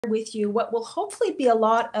with you what will hopefully be a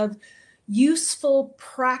lot of useful,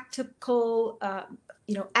 practical,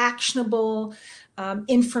 actionable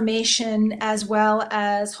information, as well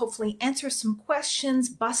as hopefully answer some questions,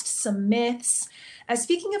 bust some myths.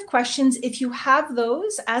 Speaking of questions, if you have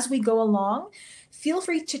those as we go along, feel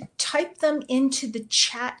free to type them into the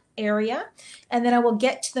chat area, and then I will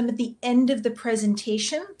get to them at the end of the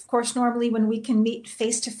presentation. Of course, normally when we can meet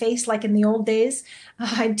face-to-face, like in the old days,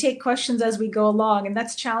 I'd take questions as we go along, and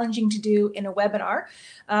that's challenging to do in a webinar.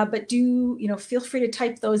 But do, feel free to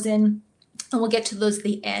type those in, and we'll get to those at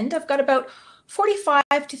the end. I've got about 45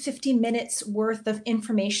 to 50 minutes worth of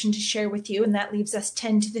information to share with you, and that leaves us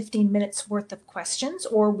 10 to 15 minutes worth of questions,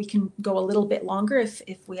 or we can go a little bit longer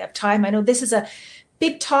if we have time. I know this is a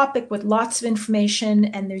big topic with lots of information,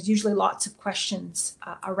 and there's usually lots of questions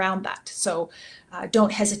around that, so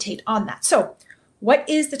don't hesitate on that. So what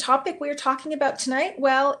is the topic we are talking about tonight?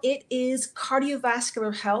 Well, it is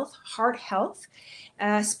cardiovascular health, heart health,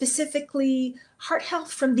 specifically heart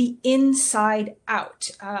health from the inside out,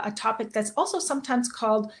 a topic that's also sometimes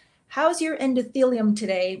called, how's your endothelium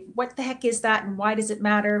today? What the heck is that and why does it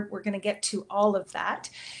matter? We're going to get to all of that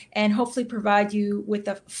and hopefully provide you with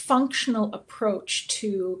a functional approach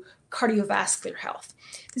to cardiovascular health.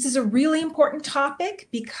 This is a really important topic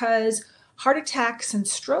because heart attacks and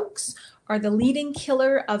strokes are the leading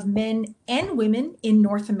killer of men and women in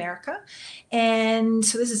North America. And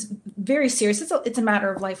so this is very serious. It's a matter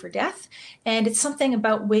of life or death. And it's something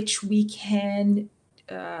about which we can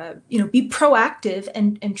be proactive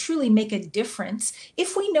and truly make a difference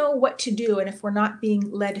if we know what to do and if we're not being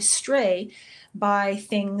led astray by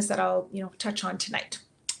things that I'll touch on tonight.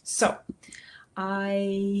 So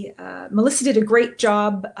Melissa did a great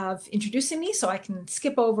job of introducing me, so I can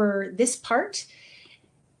skip over this part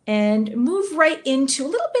and move right into a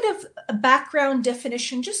little bit of a background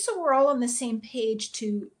definition, just so we're all on the same page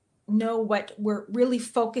to know what we're really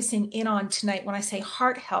focusing in on tonight when I say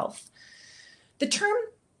heart health. The term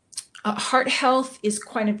heart health is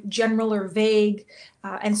kind of general or vague,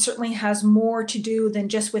 and certainly has more to do than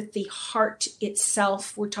just with the heart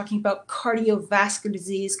itself. We're talking about cardiovascular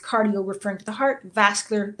disease, cardio referring to the heart,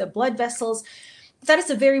 vascular, the blood vessels. That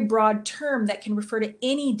is a very broad term that can refer to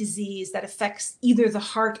any disease that affects either the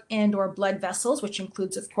heart and or blood vessels, which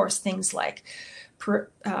includes, of course, things like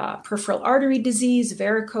peripheral artery disease,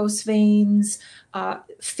 varicose veins,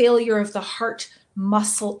 failure of the heart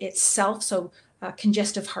muscle itself, so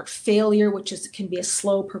congestive heart failure, which can be a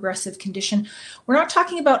slow progressive condition. We're not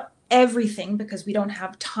talking about everything because we don't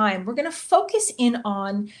have time. We're going to focus in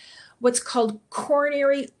on what's called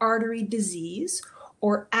coronary artery disease,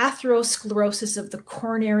 or atherosclerosis of the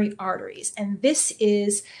coronary arteries. And this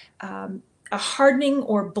is a hardening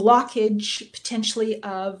or blockage potentially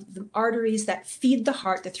of the arteries that feed the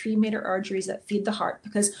heart, the 3 major arteries that feed the heart,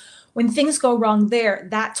 because when things go wrong there,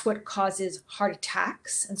 that's what causes heart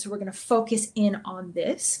attacks. And so we're going to focus in on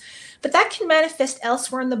this. But that can manifest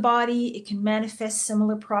elsewhere in the body. It can manifest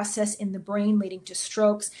similar process in the brain, leading to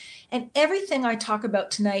strokes. And everything I talk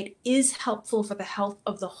about tonight is helpful for the health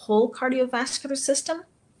of the whole cardiovascular system.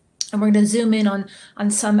 And we're going to zoom in on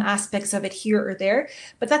some aspects of it here or there.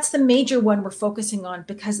 But that's the major one we're focusing on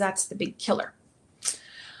because that's the big killer.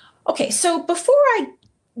 Okay, so before I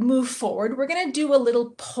move forward, we're going to do a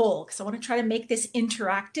little poll because I want to try to make this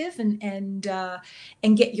interactive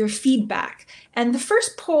and get your feedback. And the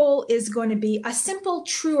first poll is going to be a simple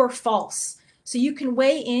true or false. So you can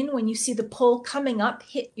weigh in when you see the poll coming up,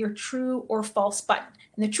 hit your true or false button.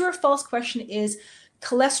 And the true or false question is,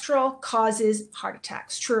 cholesterol causes heart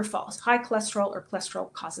attacks. True or false? High cholesterol or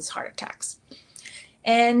cholesterol causes heart attacks.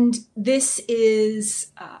 And this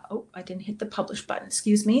is, I didn't hit the publish button.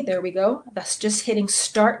 Excuse me. There we go. That's just hitting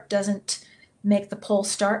start doesn't make the poll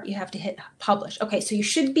start. You have to hit publish. Okay, so you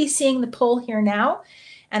should be seeing the poll here now,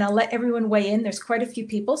 and I'll let everyone weigh in. There's quite a few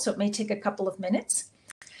people, so it may take a couple of minutes.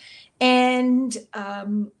 And,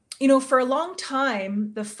 for a long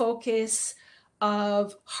time, the focus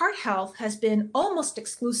of heart health has been almost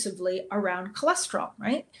exclusively around cholesterol,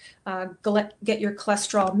 right? Get your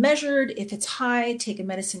cholesterol measured. If it's high, take a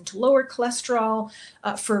medicine to lower cholesterol.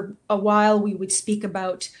 For a while, we would speak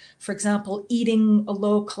about, for example, eating a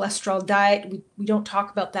low cholesterol diet. We don't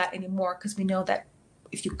talk about that anymore because we know that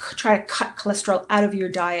if you try to cut cholesterol out of your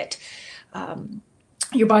diet,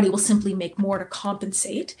 your body will simply make more to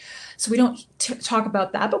compensate. So we don't talk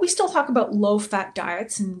about that, but we still talk about low-fat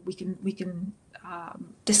diets, and we can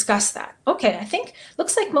discuss that. Okay, I think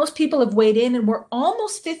looks like most people have weighed in, and we're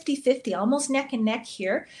almost 50-50, almost neck and neck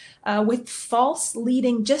here, with false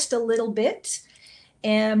leading just a little bit.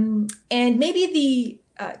 And maybe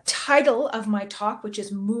title of my talk, which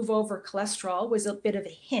is Move Over Cholesterol, was a bit of a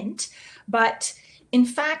hint. But in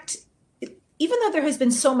fact, even though there has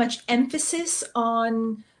been so much emphasis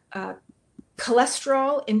on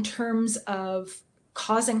cholesterol in terms of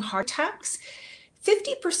causing heart attacks,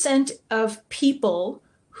 50% of people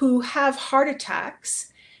who have heart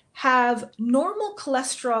attacks have normal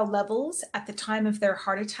cholesterol levels at the time of their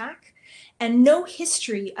heart attack and no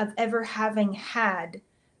history of ever having had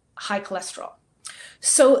high cholesterol.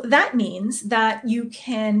 So that means that you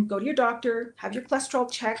can go to your doctor, have your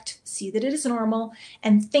cholesterol checked, see that it is normal,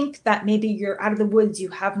 and think that maybe you're out of the woods, you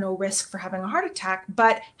have no risk for having a heart attack,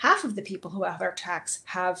 but half of the people who have heart attacks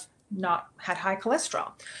have not had high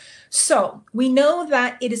cholesterol. So we know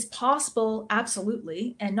that it is possible,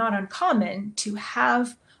 absolutely, and not uncommon to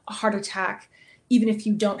have a heart attack even if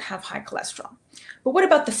you don't have high cholesterol. But what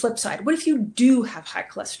about the flip side? What if you do have high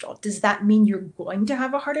cholesterol? Does that mean you're going to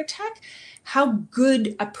have a heart attack? How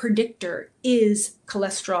good a predictor is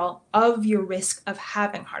cholesterol of your risk of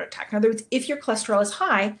having a heart attack? In other words, if your cholesterol is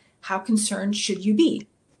high, how concerned should you be?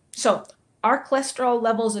 So, are cholesterol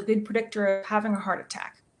levels a good predictor of having a heart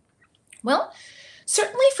attack? Well,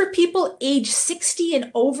 certainly for people age 60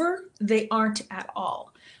 and over, they aren't at all.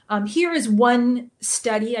 Here is one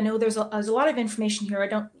study. I know there's a lot of information here. I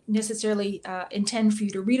don't necessarily intend for you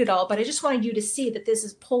to read it all, but I just wanted you to see that this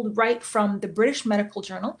is pulled right from the British Medical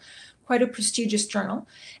Journal, quite a prestigious journal.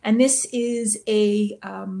 And this is a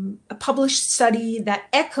published study that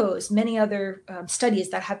echoes many other studies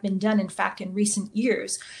that have been done, in fact, in recent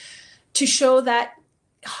years, to show that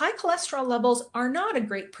high cholesterol levels are not a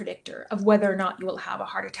great predictor of whether or not you will have a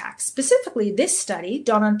heart attack. Specifically, this study,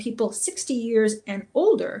 done on people 60 years and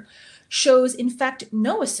older, shows, in fact,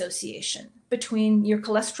 no association between your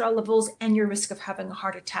cholesterol levels and your risk of having a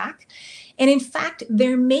heart attack. And in fact,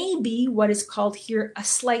 there may be what is called here a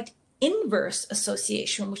slight inverse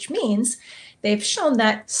association, which means they've shown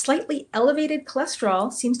that slightly elevated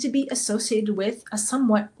cholesterol seems to be associated with a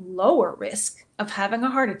somewhat lower risk of having a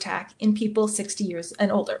heart attack in people 60 years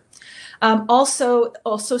and older. Also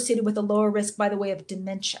associated with a lower risk by the way of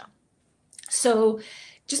dementia. So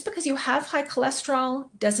just because you have high cholesterol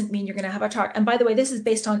doesn't mean you're going to have a heart attack. And by the way, this is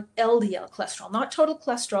based on LDL cholesterol, not total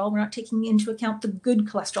cholesterol. We're not taking into account the good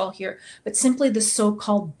cholesterol here, but simply the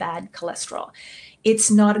so-called bad cholesterol. It's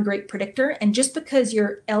not a great predictor. And just because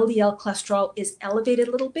your LDL cholesterol is elevated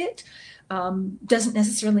a little bit doesn't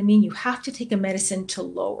necessarily mean you have to take a medicine to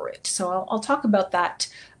lower it. So I'll talk about that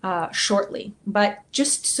shortly. But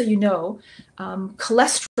just so you know,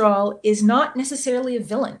 cholesterol is not necessarily a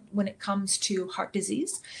villain when it comes to heart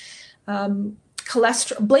disease. Blaming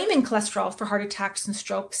cholesterol for heart attacks and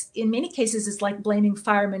strokes in many cases is like blaming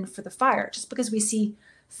firemen for the fire. Just because we see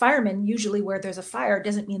firemen usually where there's a fire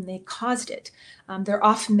doesn't mean they caused it. They're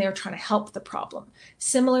often there trying to help the problem.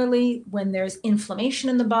 Similarly, when there's inflammation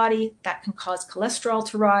in the body, that can cause cholesterol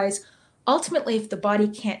to rise. Ultimately, if the body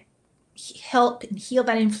can't help and heal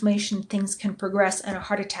that inflammation, things can progress and a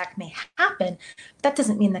heart attack may happen. That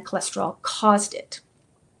doesn't mean that cholesterol caused it.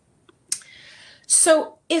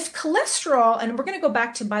 So if cholesterol, and we're going to go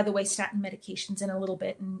back to, by the way, statin medications in a little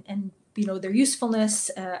bit and you know, their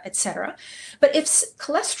usefulness, etc. But if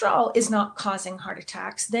cholesterol is not causing heart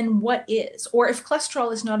attacks, then what is? Or if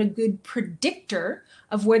cholesterol is not a good predictor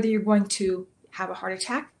of whether you're going to have a heart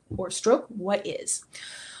attack or stroke, what is?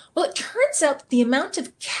 Well, it turns out that the amount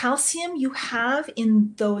of calcium you have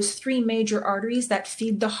in those three major arteries that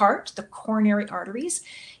feed the heart, the coronary arteries,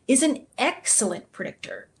 is an excellent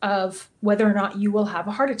predictor of whether or not you will have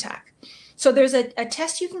a heart attack. So there's a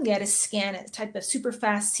test you can get, a scan, a type of super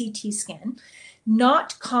fast CT scan,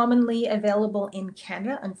 not commonly available in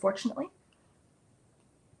Canada, unfortunately.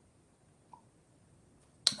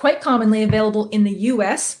 Quite commonly available in the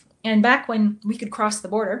US, and back when we could cross the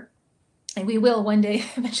border, and we will one day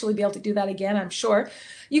eventually be able to do that again, I'm sure,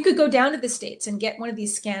 you could go down to the States and get one of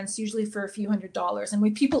these scans, usually for a few $100s. And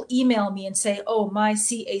when people email me and say, oh, my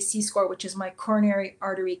CAC score, which is my coronary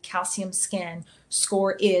artery calcium scan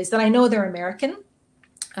score is, then I know they're American,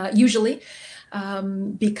 usually,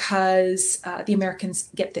 because the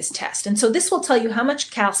Americans get this test. And so this will tell you how much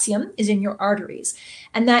calcium is in your arteries.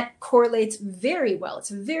 And that correlates very well.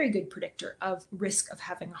 It's a very good predictor of risk of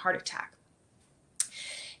having a heart attack.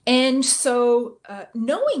 And so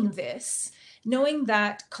knowing this, knowing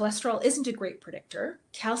that cholesterol isn't a great predictor,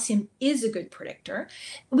 calcium is a good predictor,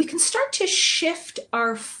 we can start to shift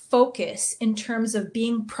our focus in terms of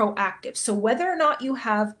being proactive. So whether or not you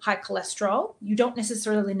have high cholesterol, you don't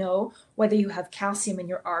necessarily know whether you have calcium in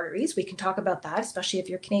your arteries. We can talk about that, especially if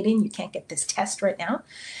you're Canadian, you can't get this test right now.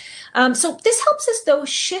 So this helps us, though,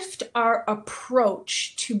 shift our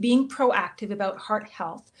approach to being proactive about heart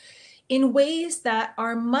health in ways that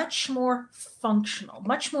are much more functional,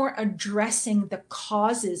 much more addressing the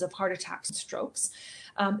causes of heart attacks and strokes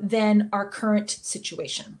than our current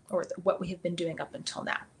situation or what we have been doing up until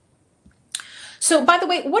now. So, by the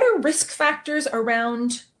way, what are risk factors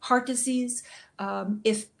around heart disease?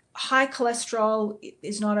 If high cholesterol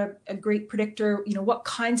is not a great predictor, what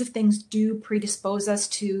kinds of things do predispose us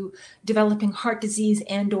to developing heart disease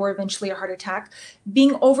and or eventually a heart attack?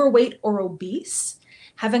 Being overweight or obese,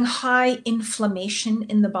 having high inflammation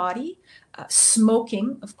in the body,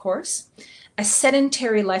 smoking, of course, a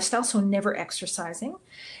sedentary lifestyle, so never exercising,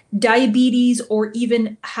 diabetes, or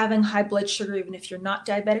even having high blood sugar, even if you're not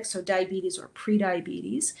diabetic, so diabetes or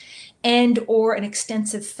prediabetes, and or an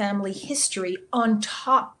extensive family history on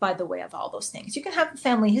top, by the way, of all those things. You can have a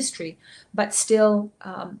family history, but still,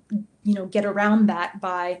 get around that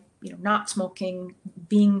by, not smoking,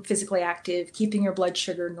 being physically active, keeping your blood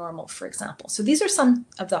sugar normal, for example. So these are some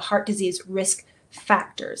of the heart disease risk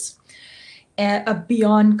factors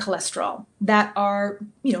beyond cholesterol that are,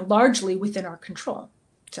 largely within our control,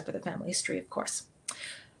 except for the family history, of course.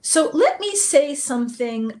 So let me say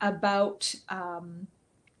something about,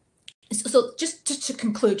 so just to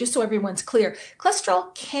conclude, just so everyone's clear,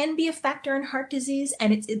 cholesterol can be a factor in heart disease,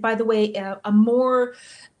 and it's, by the way, a more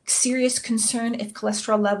serious concern if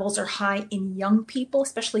cholesterol levels are high in young people,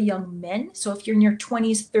 especially young men. So if you're in your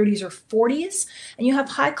 20s, 30s, or 40s, and you have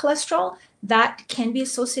high cholesterol, that can be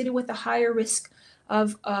associated with a higher risk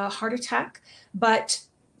of a heart attack. But,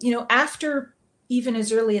 after even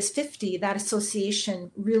as early as 50, that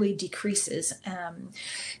association really decreases.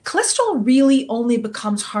 Cholesterol really only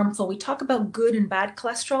becomes harmful. We talk about good and bad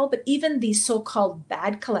cholesterol, but even the so-called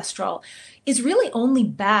bad cholesterol is really only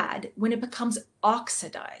bad when it becomes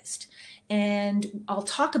oxidized. And I'll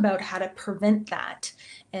talk about how to prevent that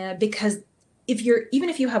because even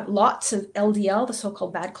if you have lots of LDL, the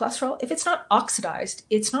so-called bad cholesterol, if it's not oxidized,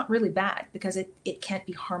 it's not really bad because it can't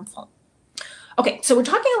be harmful. Okay, so we're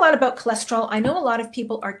talking a lot about cholesterol. I know a lot of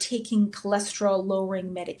people are taking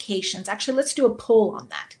cholesterol-lowering medications. Actually, let's do a poll on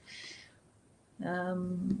that.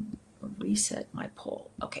 Reset my poll.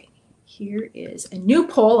 Okay, here is a new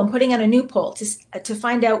poll. I'm putting out a new poll to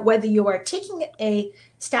find out whether you are taking a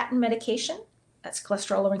statin medication, that's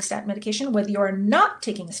cholesterol-lowering statin medication, whether you are not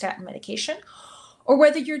taking a statin medication, or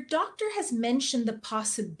whether your doctor has mentioned the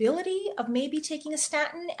possibility of maybe taking a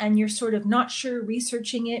statin and you're sort of not sure,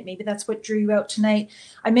 researching it. Maybe that's what drew you out tonight.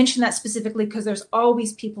 I mentioned that specifically because there's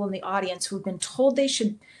always people in the audience who have been told they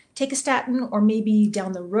should take a statin, or maybe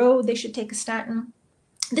down the road they should take a statin.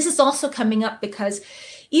 This is also coming up because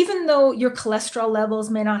even though your cholesterol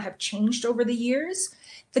levels may not have changed over the years,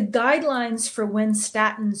 the guidelines for when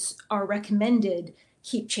statins are recommended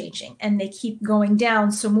keep changing and they keep going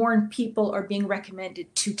down. So more people are being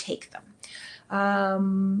recommended to take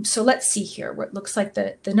them. So let's see here. It looks like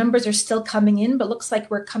the numbers are still coming in, but looks like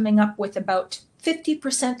we're coming up with about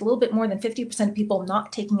 50%, a little bit more than 50% of people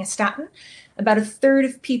not taking a statin, about a third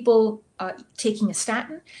of people taking a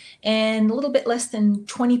statin, and a little bit less than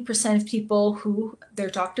 20% of people who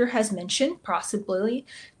their doctor has mentioned possibly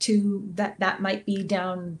to that might be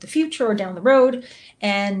down the future or down the road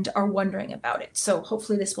and are wondering about it. So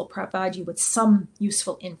hopefully this will provide you with some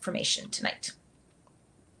useful information tonight.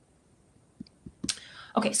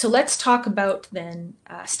 Okay, so let's talk about then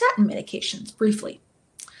statin medications briefly.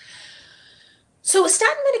 So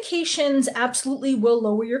statin medications absolutely will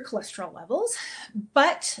lower your cholesterol levels,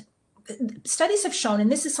 but studies have shown,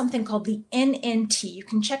 and this is something called the NNT. You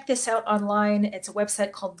can check this out online. It's a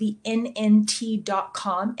website called the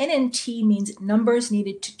NNT.com. NNT means numbers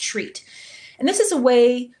needed to treat. And this is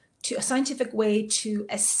a scientific way to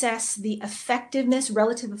assess the effectiveness,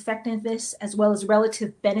 relative effectiveness, as well as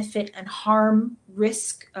relative benefit and harm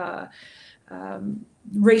risk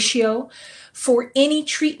ratio for any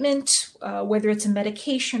treatment, whether it's a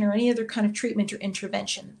medication or any other kind of treatment or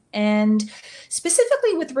intervention. And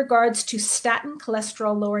specifically with regards to statin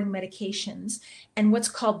cholesterol lowering medications and what's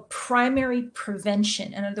called primary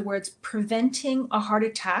prevention, in other words, preventing a heart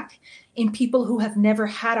attack in people who have never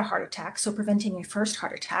had a heart attack, so preventing a first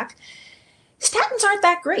heart attack, statins aren't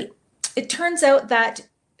that great. It turns out that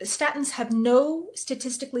statins have no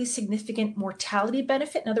statistically significant mortality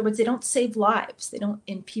benefit. In other words, they don't save lives. They don't,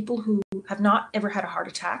 in people who have not ever had a heart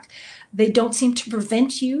attack, they don't seem to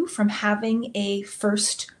prevent you from having a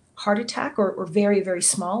first heart attack, or very, very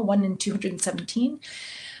small, 1 in 217.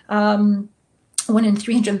 1 in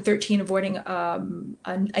 313 avoiding,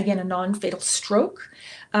 again, a non-fatal stroke.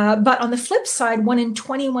 But on the flip side, 1 in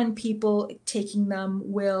 21 people taking them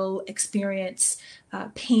will experience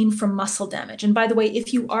pain from muscle damage. And by the way,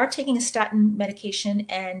 if you are taking a statin medication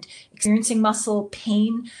and experiencing muscle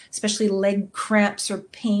pain, especially leg cramps or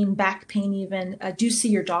pain, back pain even, do see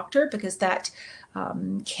your doctor, because that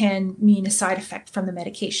can mean a side effect from the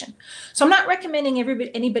medication. So I'm not recommending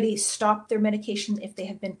anybody stop their medication if they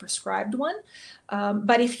have been prescribed one.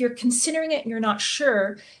 But if you're considering it and you're not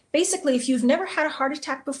sure, basically, if you've never had a heart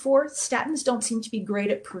attack before, statins don't seem to be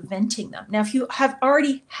great at preventing them. Now, if you have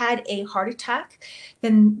already had a heart attack,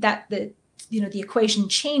 then the equation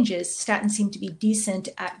changes. Statins seem to be decent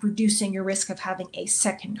at reducing your risk of having a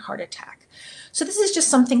second heart attack. So this is just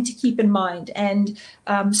something to keep in mind. And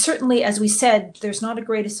certainly, as we said, there's not a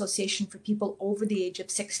great association for people over the age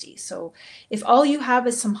of 60. So if all you have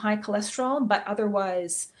is some high cholesterol, but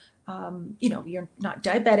otherwise, you're not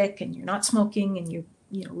diabetic and you're not smoking and you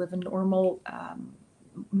live a normal or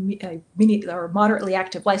moderately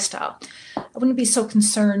active lifestyle, I wouldn't be so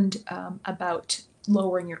concerned about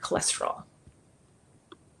lowering your cholesterol.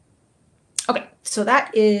 Okay, so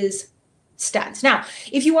that is statins. Now,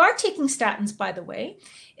 if you are taking statins, by the way,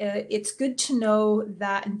 it's good to know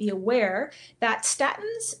that and be aware that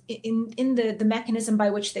statins, in the mechanism by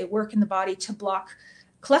which they work in the body to block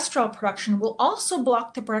cholesterol production, will also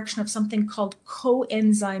block the production of something called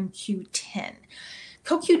coenzyme Q10.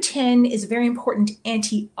 CoQ10 is a very important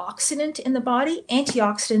antioxidant in the body.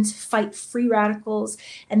 Antioxidants fight free radicals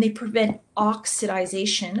and they prevent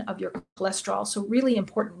oxidization of your cholesterol. So really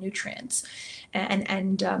important nutrients.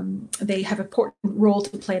 And they have an important role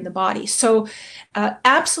to play in the body. So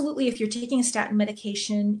absolutely, if you're taking a statin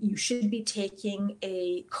medication, you should be taking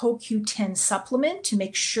a CoQ10 supplement to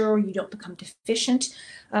make sure you don't become deficient.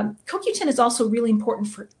 CoQ10 is also really important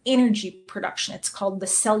for energy production. It's called the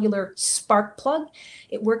cellular spark plug.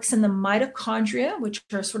 It works in the mitochondria, which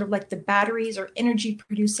are sort of like the batteries or energy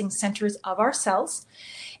producing centers of our cells.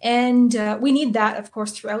 And we need that, of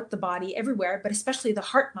course, throughout the body, everywhere, but especially the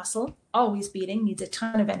heart muscle, always beating, needs a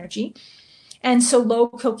ton of energy. And so low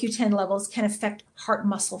CoQ10 levels can affect heart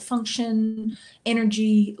muscle function,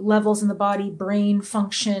 energy levels in the body, brain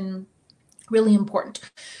function, really important.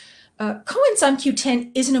 Coenzyme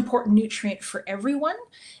Q10 is an important nutrient for everyone,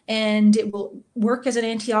 and it will work as an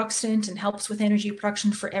antioxidant and helps with energy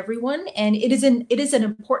production for everyone. And it is an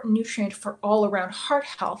important nutrient for all around heart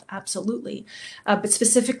health, absolutely. But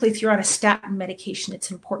specifically, if you're on a statin medication, it's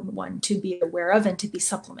an important one to be aware of and to be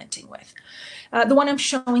supplementing with. The one I'm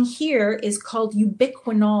showing here is called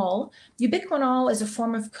ubiquinol. Ubiquinol is a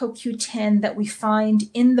form of CoQ10 that we find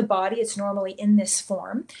in the body. It's normally in this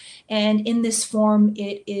form. And in this form,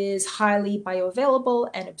 it is highly bioavailable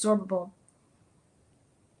and absorbable.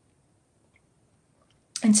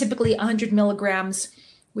 And typically 100 milligrams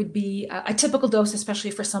would be a typical dose,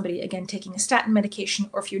 especially for somebody, again, taking a statin medication,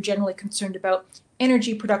 or if you're generally concerned about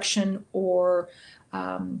energy production or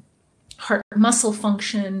heart muscle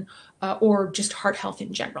function or just heart health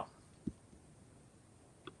in general.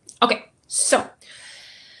 Okay, so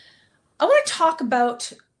I want to talk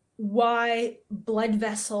about why blood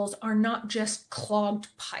vessels are not just clogged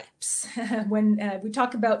pipes. When we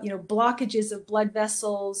talk about, blockages of blood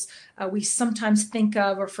vessels, we sometimes think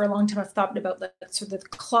of, or for a long time I've thought about, sort of the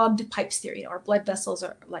clogged pipes theory. Our blood vessels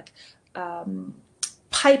are like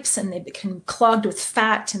pipes, and they become clogged with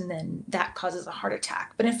fat, and then that causes a heart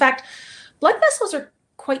attack. But in fact, blood vessels are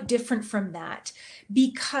quite different from that,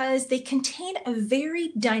 because they contain a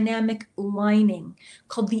very dynamic lining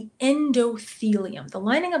called the endothelium. The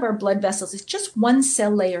lining of our blood vessels is just one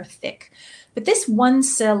cell layer thick, but this one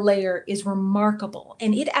cell layer is remarkable,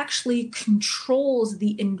 and it actually controls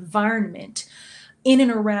the environment in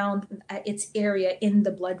and around its area in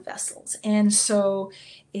the blood vessels. And so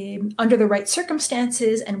under the right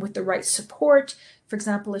circumstances and with the right support, for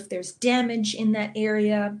example, if there's damage in that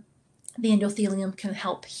area, the endothelium can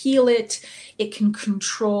help heal it. It can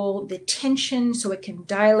control the tension, so it can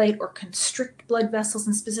dilate or constrict blood vessels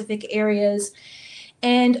in specific areas.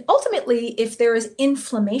 And ultimately, if there is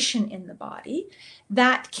inflammation in the body,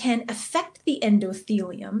 that can affect the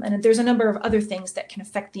endothelium. And there's a number of other things that can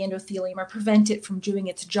affect the endothelium or prevent it from doing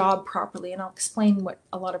its job properly. And I'll explain what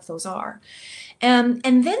a lot of those are. And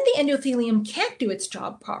then the endothelium can't do its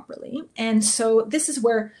job properly. And so this is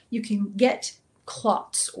where you can get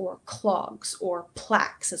clots or clogs or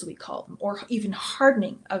plaques, as we call them, or even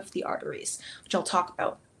hardening of the arteries, which I'll talk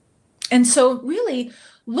about. And so really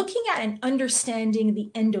looking at and understanding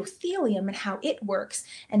the endothelium and how it works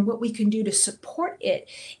and what we can do to support it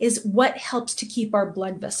is what helps to keep our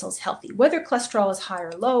blood vessels healthy. Whether cholesterol is high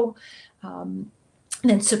or low,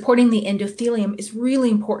 then supporting the endothelium is really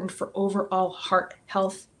important for overall heart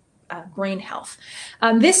health brain health.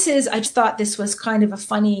 I just thought this was kind of a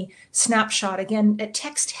funny snapshot. Again,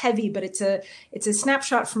 text heavy, but it's a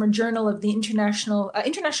snapshot from a journal of the International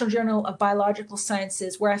Journal of Biological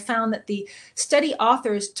Sciences, where I found that the study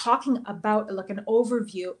authors talking about like an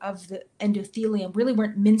overview of the endothelium really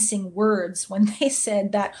weren't mincing words when they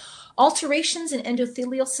said that alterations in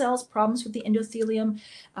endothelial cells, problems with the endothelium,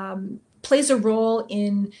 plays a role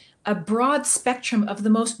in a broad spectrum of the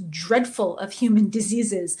most dreadful of human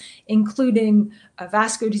diseases, including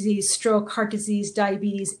vascular disease, stroke, heart disease,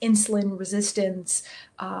 diabetes, insulin resistance,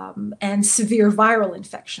 and severe viral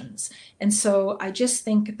infections. And so I just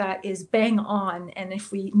think that is bang on. And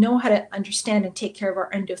if we know how to understand and take care of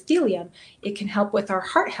our endothelium, it can help with our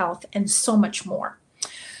heart health and so much more.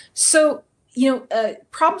 So,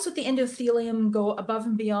 problems with the endothelium go above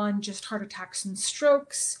and beyond just heart attacks and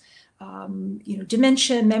strokes.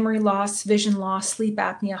 Dementia, memory loss, vision loss, sleep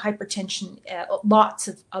apnea, hypertension, lots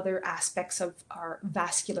of other aspects of our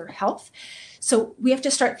vascular health. So we have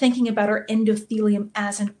to start thinking about our endothelium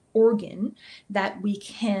as an organ that we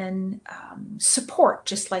can support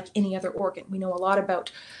just like any other organ. We know a lot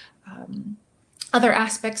about other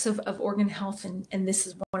aspects of organ health, and this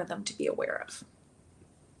is one of them to be aware of.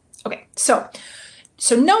 Okay, so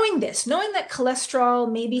knowing that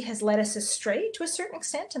cholesterol maybe has led us astray to a certain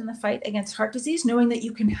extent in the fight against heart disease, knowing that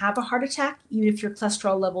you can have a heart attack even if your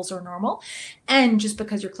cholesterol levels are normal, and just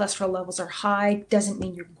because your cholesterol levels are high doesn't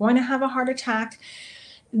mean you're going to have a heart attack,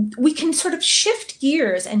 we can sort of shift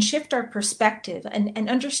gears and shift our perspective and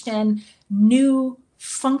understand new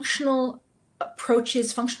functional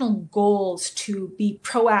approaches, functional goals to be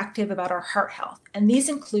proactive about our heart health. And these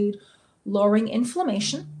include lowering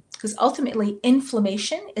inflammation, because ultimately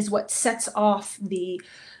inflammation is what sets off the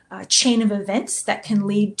chain of events that can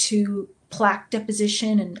lead to plaque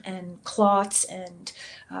deposition and clots and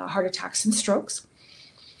heart attacks and strokes.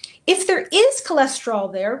 If there is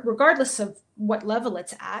cholesterol there, regardless of what level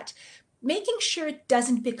it's at, making sure it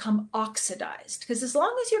doesn't become oxidized, because as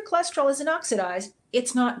long as your cholesterol isn't oxidized,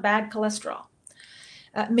 it's not bad cholesterol.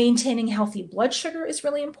 Maintaining healthy blood sugar is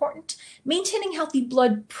really important. Maintaining healthy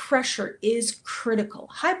blood pressure is critical.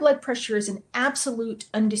 High blood pressure is an absolute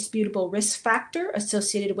undisputable risk factor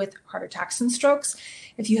associated with heart attacks and strokes.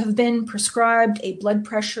 If you have been prescribed a blood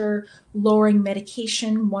pressure lowering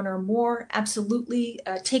medication, one or more, absolutely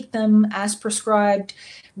take them as prescribed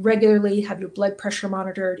regularly, have your blood pressure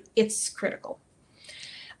monitored. It's critical.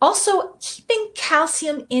 Also, keeping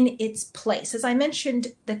calcium in its place. As I mentioned,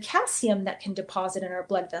 the calcium that can deposit in our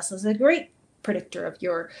blood vessels is a great predictor of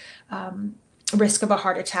your risk of a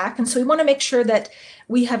heart attack. And so we want to make sure that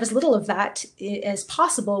we have as little of that as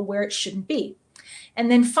possible where it shouldn't be. And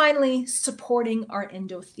then finally, supporting our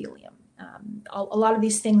endothelium. A lot of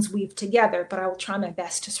these things weave together, but I will try my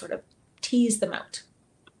best to sort of tease them out.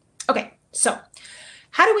 Okay, so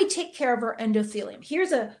how do we take care of our endothelium?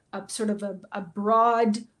 Here's a sort of a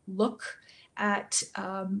broad look at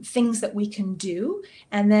things that we can do,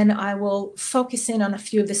 and then I will focus in on a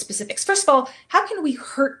few of the specifics. First of all, how can we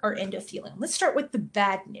hurt our endothelium? Let's start with the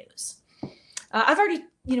bad news. I've already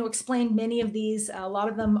explained many of these. A lot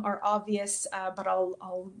of them are obvious, but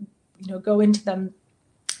I'll go into them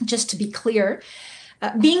just to be clear.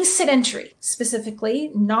 Being sedentary,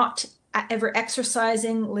 specifically, not ever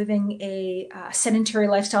exercising, living a sedentary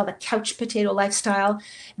lifestyle, the couch potato lifestyle,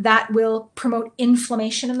 that will promote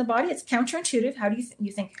inflammation in the body. It's counterintuitive. How do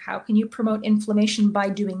you think, how can you promote inflammation by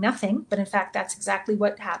doing nothing? But in fact, that's exactly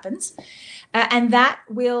what happens. And that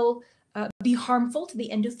will be harmful to the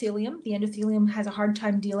endothelium. The endothelium has a hard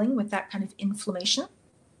time dealing with that kind of inflammation.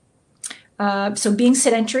 So being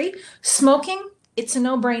sedentary. Smoking, it's a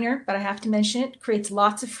no-brainer, but I have to mention it, creates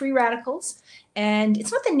lots of free radicals. And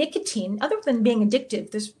it's not the nicotine, other than being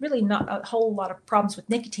addictive, there's really not a whole lot of problems with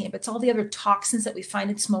nicotine, but it's all the other toxins that we find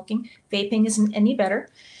in smoking. Vaping isn't any better.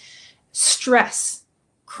 Stress,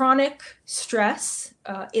 chronic stress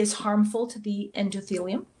is harmful to the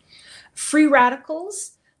endothelium. Free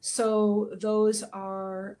radicals, so those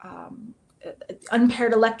are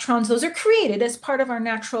unpaired electrons. Those are created as part of our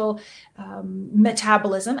natural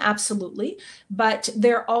metabolism, absolutely. But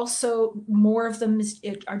they're also, more of them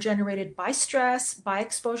are generated by stress, by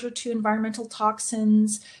exposure to environmental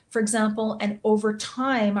toxins, for example, and over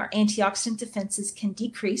time, our antioxidant defenses can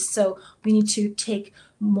decrease. So we need to take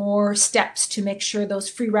more steps to make sure those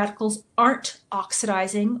free radicals aren't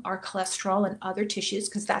oxidizing our cholesterol and other tissues,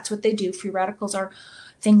 because that's what they do. Free radicals are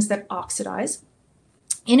things that oxidize.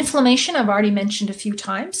 Inflammation, I've already mentioned a few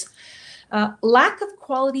times. Lack of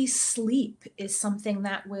quality sleep is something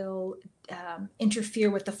that will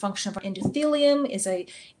interfere with the function of our endothelium,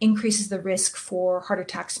 increases the risk for heart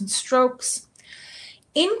attacks and strokes.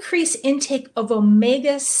 Increase intake of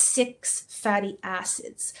omega-6 fatty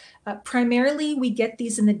acids. Primarily, we get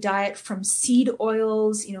these in the diet from seed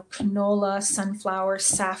oils, canola, sunflower,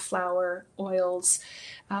 safflower oils.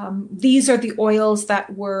 These are the oils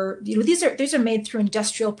that were, these are made through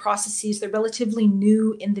industrial processes. They're relatively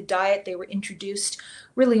new in the diet. They were introduced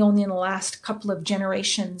really only in the last couple of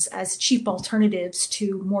generations as cheap alternatives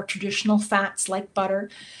to more traditional fats like butter.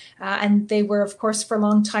 And they were, of course, for a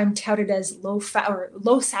long time touted as low fat or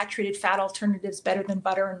low saturated fat alternatives better than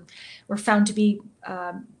butter, and were found to be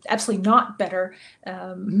absolutely not better,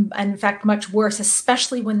 and in fact much worse,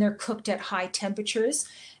 especially when they're cooked at high temperatures,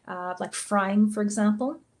 like frying, for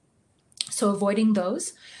example. So avoiding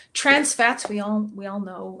those. Trans fats, we all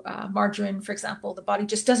know, margarine, for example, the body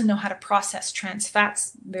just doesn't know how to process trans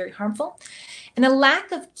fats, very harmful. And a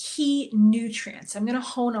lack of key nutrients. I'm going to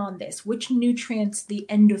hone on this, which nutrients the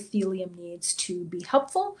endothelium needs to be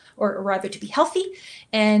helpful, or rather to be healthy.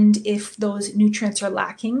 And if those nutrients are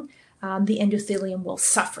lacking, the endothelium will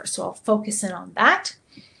suffer. So I'll focus in on that.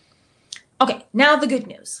 Okay, now the good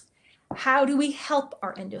news. How do we help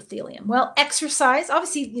our endothelium? Well, exercise.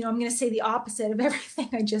 Obviously, I'm going to say the opposite of everything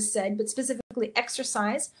I just said, but specifically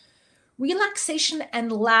exercise, relaxation,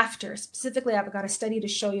 and laughter. Specifically, I've got a study to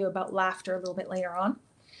show you about laughter a little bit later on.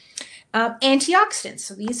 Antioxidants.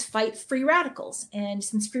 So these fight free radicals. And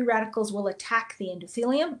since free radicals will attack the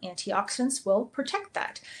endothelium, antioxidants will protect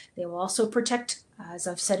that. They will also protect, as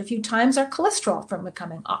I've said a few times, our cholesterol from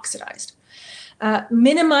becoming oxidized.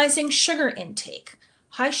 Minimizing sugar intake.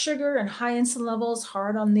 High sugar and high insulin levels,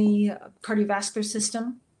 hard on the cardiovascular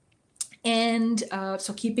system. And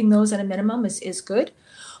so keeping those at a minimum is good.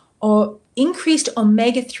 Increased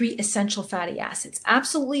omega-3 essential fatty acids.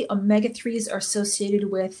 Absolutely, omega-3s are associated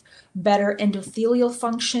with better endothelial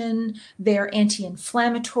function. They're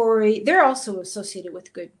anti-inflammatory. They're also associated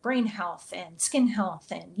with good brain health and skin health,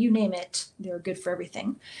 and you name it, they're good for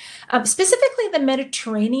everything. Specifically, the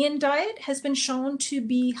Mediterranean diet has been shown to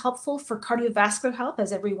be helpful for cardiovascular health,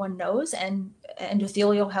 as everyone knows, and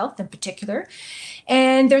endothelial health in particular.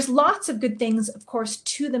 And there's lots of good things, of course,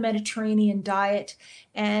 to the Mediterranean diet.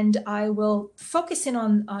 And I will focus in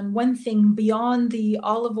on one thing beyond the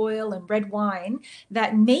olive oil and red wine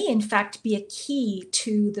that may, in fact, be a key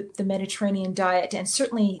to the Mediterranean diet and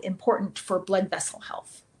certainly important for blood vessel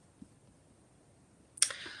health.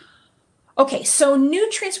 Okay, so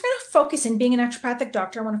nutrients, we're going to focus in, being a naturopathic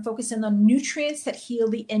doctor, I want to focus in on nutrients that heal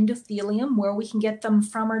the endothelium, where we can get them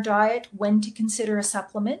from our diet, when to consider a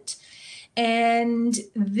supplement. And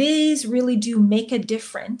these really do make a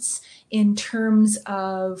difference in terms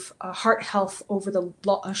of heart health over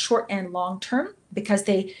the short and long term, because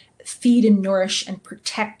they feed and nourish and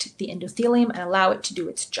protect the endothelium and allow it to do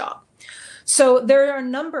its job. So there are a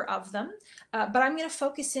number of them, but I'm going to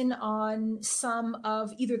focus in on some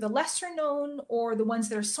of either the lesser known or the ones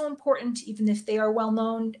that are so important, even if they are well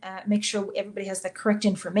known, make sure everybody has the correct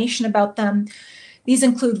information about them. These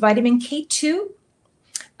include vitamin K2,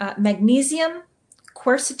 magnesium,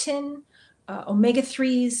 quercetin,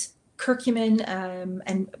 omega-3s, curcumin,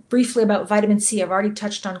 and briefly about vitamin C. I've already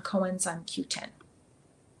touched on coenzyme Q10.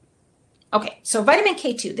 Okay, so vitamin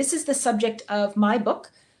K2. This is the subject of my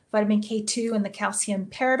book, Vitamin K2 and the Calcium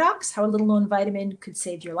Paradox, How a Little Known Vitamin Could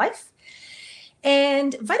Save Your Life.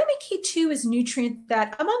 And vitamin K2 is a nutrient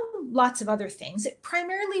that, among lots of other things, it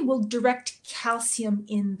primarily will direct calcium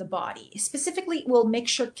in the body. Specifically, it will make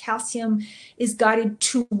sure calcium is guided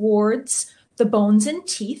towards the bones and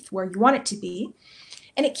teeth, where you want it to be,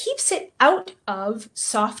 and it keeps it out of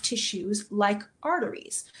soft tissues like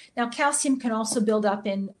arteries. Now, calcium can also build up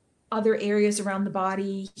in other areas around the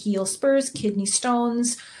body, heel spurs, kidney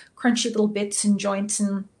stones, crunchy little bits in joints,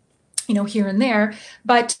 and here and there.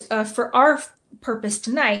 But for our purpose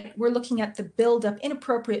tonight, we're looking at the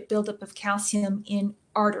inappropriate buildup of calcium in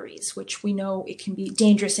arteries, which we know it can be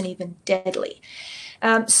dangerous and even deadly.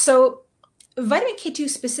 So vitamin K2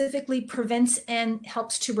 specifically prevents and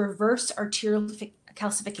helps to reverse arterial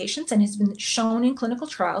calcifications, and has been shown in clinical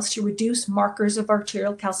trials to reduce markers of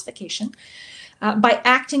arterial calcification by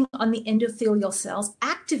acting on the endothelial cells,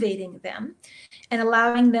 activating them, and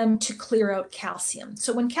allowing them to clear out calcium.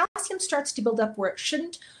 So when calcium starts to build up where it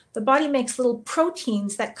shouldn't, the body makes little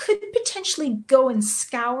proteins that could potentially go and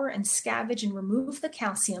scour and scavenge and remove the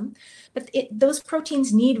calcium, but those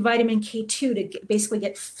proteins need vitamin K2 to basically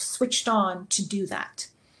get switched on to do that.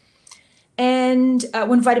 And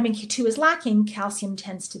when vitamin K2 is lacking, calcium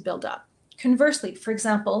tends to build up. Conversely, for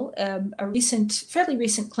example, a fairly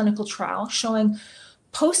recent clinical trial showing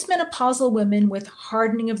postmenopausal women with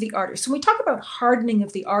hardening of the arteries. So when we talk about hardening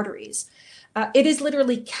of the arteries, It is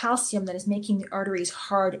literally calcium that is making the arteries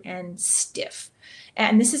hard and stiff.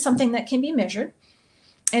 And this is something that can be measured.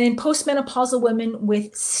 And in postmenopausal women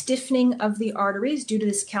with stiffening of the arteries due to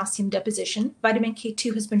this calcium deposition, vitamin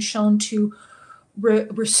K2 has been shown to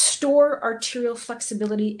restore arterial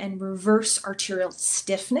flexibility and reverse arterial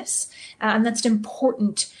stiffness. And that's an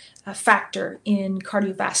important factor in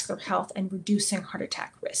cardiovascular health and reducing heart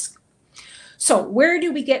attack risk. So where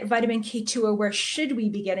do we get vitamin K2, or where should we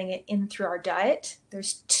be getting it in through our diet?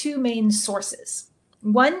 There's two main sources.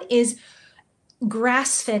 One is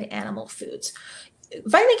grass-fed animal foods.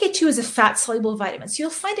 Vitamin K2 is a fat-soluble vitamin, so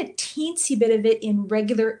you'll find a teensy bit of it in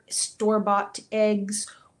regular store-bought eggs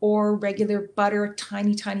or regular butter, a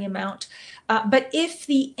tiny, tiny amount. But if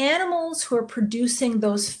the animals who are producing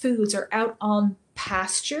those foods are out on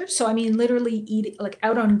pasture, so I mean literally like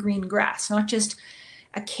out on green grass, not just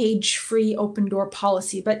a cage-free open-door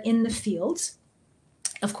policy, but in the fields.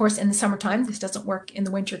 Of course, in the summertime, this doesn't work in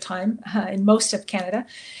the wintertime in most of Canada.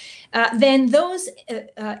 Then those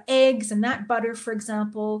eggs and that butter, for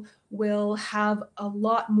example, will have a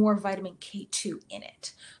lot more vitamin K2 in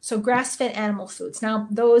it. So grass-fed animal foods. Now,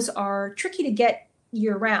 those are tricky to get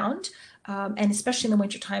year-round, and especially in the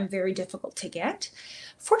wintertime, very difficult to get.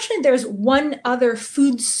 Fortunately, there's one other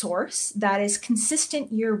food source that is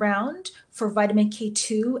consistent year-round for vitamin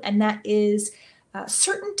K2, and that is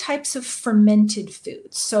certain types of fermented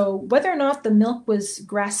foods. So whether or not the milk was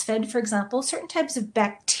grass-fed, for example, certain types of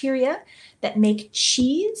bacteria that make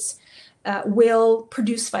cheese will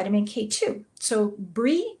produce vitamin K2. So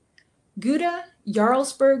Brie, Gouda,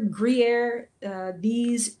 Jarlsberg, Gruyere,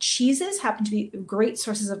 these cheeses happen to be great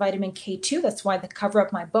sources of vitamin K2. That's why the cover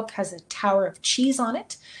of my book has a tower of cheese on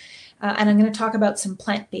it. And I'm going to talk about some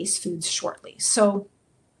plant-based foods shortly. So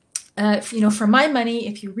for my money,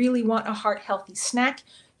 if you really want a heart-healthy snack,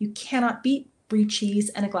 you cannot beat Brie cheese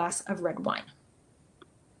and a glass of red wine.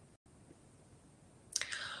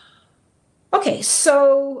 Okay,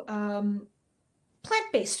 so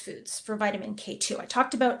plant-based foods for vitamin K2. I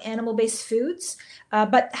talked about animal-based foods,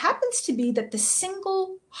 but happens to be that the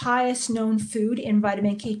single highest known food in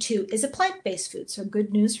vitamin K2 is a plant-based food. So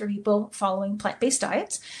good news for people following plant-based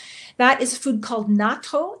diets. That is a food called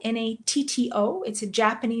natto, N-A-T-T-O. It's a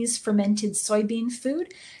Japanese fermented soybean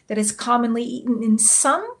food that is commonly eaten in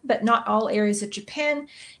some, but not all areas of Japan.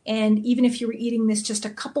 And even if you were eating this just a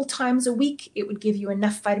couple times a week, it would give you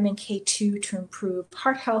enough vitamin K2 to improve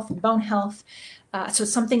heart health and bone health. So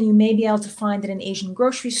it's something you may be able to find at an Asian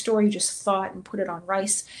grocery store. You just thaw it and put it on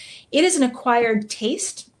rice. It is an acquired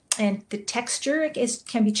taste, and the texture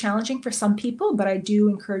can be challenging for some people, but I do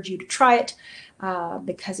encourage you to try it.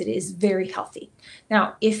 Because it is very healthy.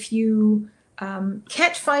 Now, if you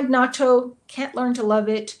can't find natto, can't learn to love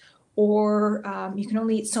it, or you can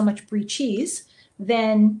only eat so much Brie cheese,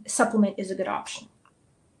 then supplement is a good option.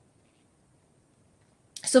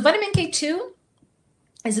 So vitamin K2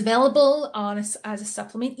 is available as a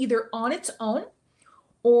supplement, either on its own,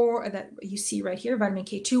 or that you see right here, vitamin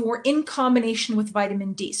K2, or in combination with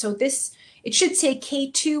vitamin D. So it should say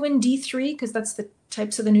K2 and D3 because that's the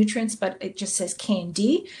types of the nutrients, but it just says K and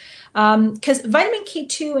D. Because vitamin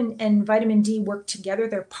K2 and vitamin D work together,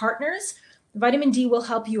 they're partners. Vitamin D will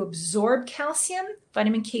help you absorb calcium.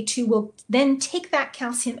 Vitamin K2 will then take that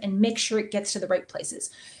calcium and make sure it gets to the right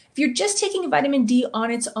places. If you're just taking vitamin D on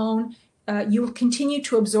its own, you will continue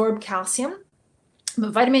to absorb calcium.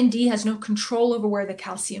 But vitamin D has no control over where the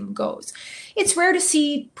calcium goes. It's rare to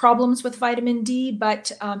see problems with vitamin D,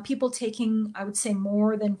 but people taking, I would say,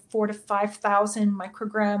 more than 4,000 to 5,000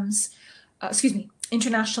 micrograms,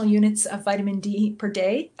 international units of vitamin D per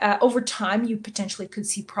day, over time, you potentially could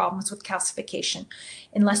see problems with calcification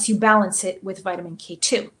unless you balance it with vitamin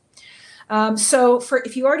K2. So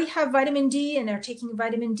if you already have vitamin D and are taking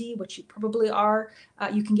vitamin D, which you probably are,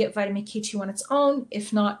 you can get vitamin K2 on its own.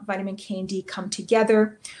 If not, vitamin K and D come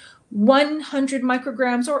together. 100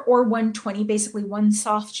 micrograms or 120, basically one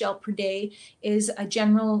soft gel per day is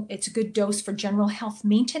it's a good dose for general health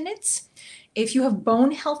maintenance. If you have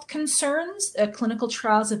bone health concerns, clinical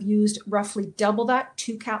trials have used roughly double that,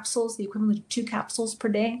 2 capsules, the equivalent of 2 capsules per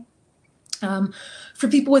day. For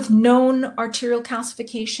people with known arterial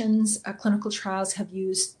calcifications, clinical trials have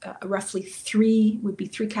used roughly 3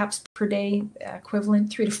 caps per day,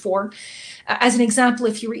 equivalent 3 to 4. As an example,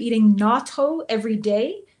 if you were eating natto every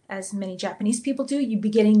day, as many Japanese people do, you'd be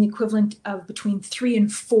getting the equivalent of between 3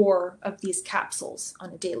 and 4 of these capsules on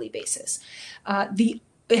a daily basis.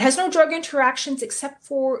 It has no drug interactions except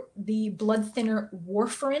for the blood thinner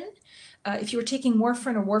warfarin. If you were taking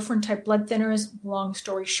warfarin or warfarin-type blood thinners, long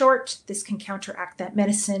story short, this can counteract that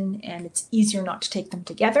medicine, and it's easier not to take them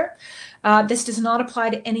together. This does not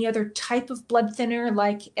apply to any other type of blood thinner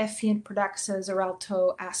like Effient, Pradaxa,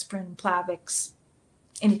 Xarelto, aspirin, Plavix,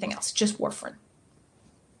 anything else, just warfarin.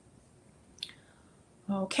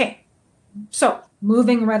 Okay, so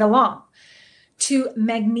moving right along to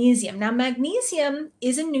magnesium. Now, magnesium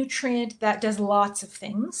is a nutrient that does lots of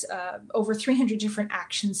things, over 300 different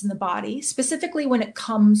actions in the body, specifically when it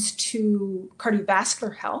comes to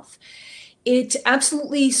cardiovascular health. It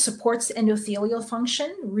absolutely supports endothelial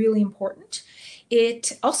function, really important.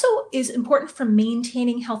 It also is important for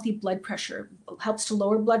maintaining healthy blood pressure. It helps to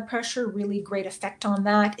lower blood pressure, really great effect on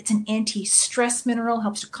that. It's an anti-stress mineral,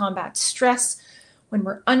 helps to combat stress. When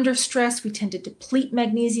we're under stress, we tend to deplete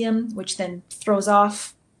magnesium, which then throws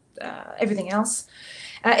off everything else.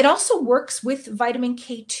 It also works with vitamin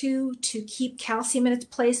K2 to keep calcium in its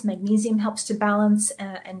place. Magnesium helps to balance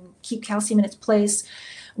and keep calcium in its place.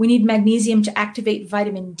 We need magnesium to activate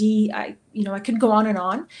vitamin D. I could go on and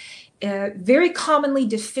on. Very commonly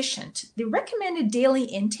deficient. The recommended daily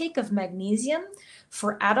intake of magnesium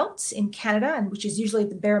for adults in Canada, and which is usually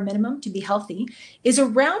the bare minimum to be healthy, is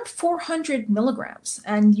around 400 milligrams.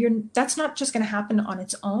 And that's not just going to happen on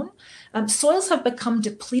its own. Soils have become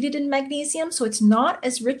depleted in magnesium, so it's not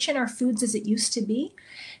as rich in our foods as it used to be.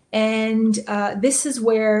 And this is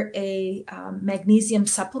where a magnesium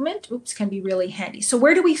supplement, can be really handy. So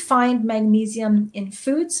where do we find magnesium in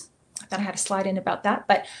foods? I thought I had a slide in about that,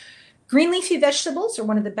 but green leafy vegetables are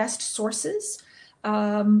one of the best sources.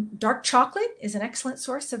 Dark chocolate is an excellent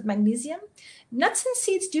source of magnesium. Nuts and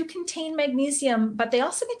seeds do contain magnesium, but they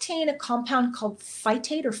also contain a compound called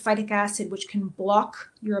phytate or phytic acid, which can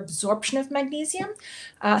block your absorption of magnesium.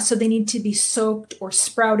 So they need to be soaked or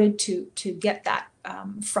sprouted to get that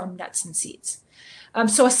from nuts and seeds.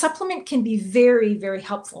 So a supplement can be very, very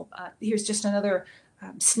helpful. Here's just another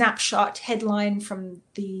snapshot headline from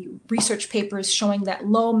the research papers showing that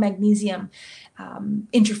low magnesium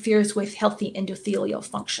interferes with healthy endothelial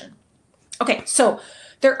function. Okay, so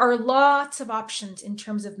there are lots of options in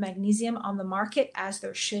terms of magnesium on the market, as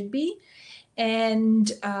there should be.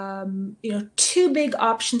 And, two big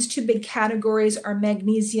options, two big categories are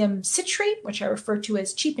magnesium citrate, which I refer to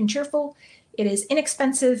as cheap and cheerful. It is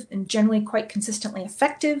inexpensive and generally quite consistently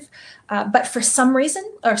effective. But for some reason,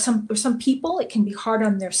 or some people, it can be hard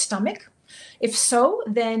on their stomach. If so,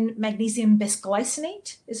 then magnesium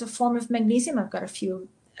bisglycinate is a form of magnesium. I've got a few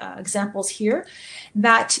examples here.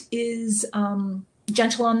 That is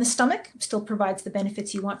gentle on the stomach, still provides the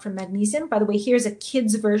benefits you want from magnesium. By the way, here's a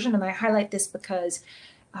kid's version, and I highlight this because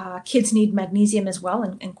kids need magnesium as well,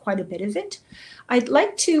 and quite a bit of it. I'd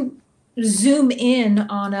like to zoom in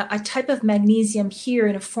on a type of magnesium here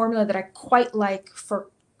in a formula that I quite like for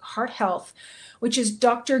heart health, which is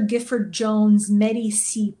Dr. Gifford Jones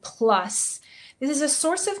Medi-C Plus. This is a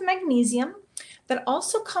source of magnesium that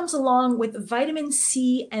also comes along with vitamin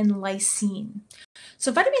C and lysine.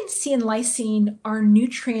 So vitamin C and lysine are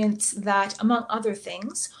nutrients that, among other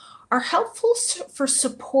things, are helpful for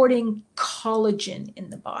supporting collagen in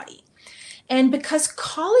the body. And because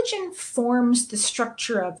collagen forms the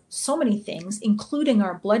structure of so many things, including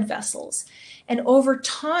our blood vessels, and over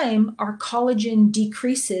time our collagen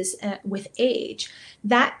decreases with age,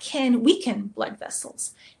 that can weaken blood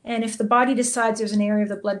vessels. And if the body decides there's an area of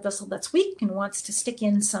the blood vessel that's weak and wants to stick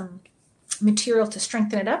in some material to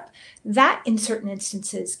strengthen it up, that in certain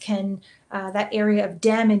instances can, that area of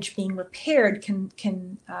damage being repaired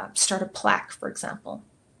can start a plaque, for example.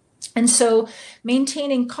 And so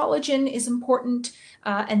maintaining collagen is important,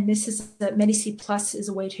 and this is the Medi-C Plus is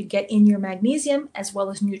a way to get in your magnesium as well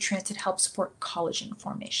as nutrients that help support collagen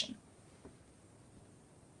formation.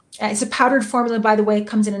 It's a powdered formula, by the way. It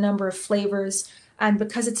comes in a number of flavors, and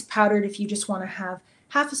because it's powdered, if you just want to have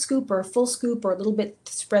half a scoop or a full scoop or a little bit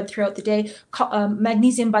spread throughout the day,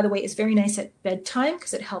 magnesium, by the way, is very nice at bedtime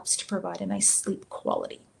because it helps to provide a nice sleep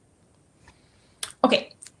quality.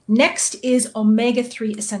 Okay. Next is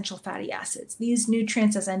omega-3 essential fatty acids. These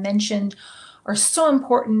nutrients, as I mentioned, are so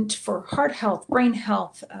important for heart health, brain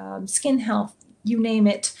health, skin health, you name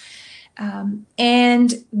it.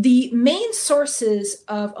 And the main sources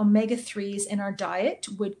of omega-3s in our diet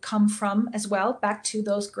would come from, as well, back to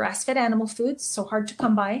those grass-fed animal foods, so hard to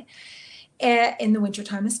come by, in the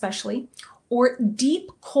wintertime especially, or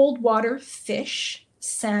deep cold water fish,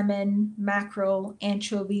 salmon, mackerel,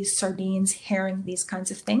 anchovies, sardines, herring, these kinds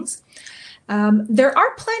of things. There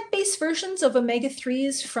are plant-based versions of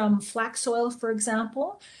omega-3s from flax oil, for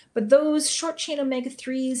example, but those short-chain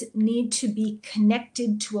omega-3s need to be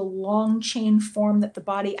connected to a long-chain form that the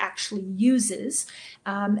body actually uses,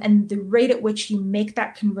 and the rate at which you make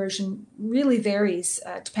that conversion really varies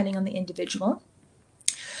depending on the individual.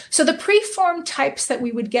 So the preformed types that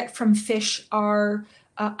we would get from fish are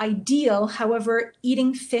ideal. However,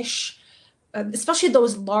 eating fish, especially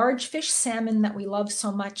those large fish, salmon that we love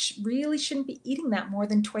so much, really shouldn't be eating that more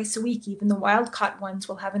than twice a week. Even the wild-caught ones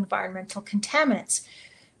will have environmental contaminants.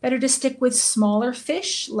 Better to stick with smaller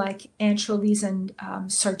fish like anchovies and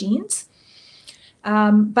sardines.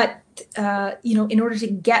 But in order to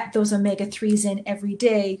get those omega-3s in every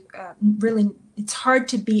day, really, it's hard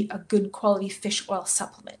to beat a good quality fish oil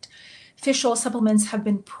supplement. Fish oil supplements have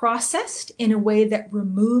been processed in a way that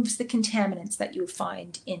removes the contaminants that you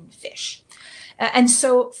find in fish. And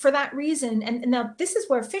so for that reason, and now this is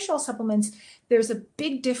where fish oil supplements, there's a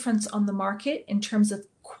big difference on the market in terms of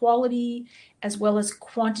quality as well as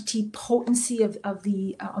quantity, potency of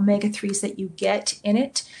the omega-3s that you get in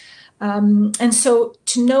it. And so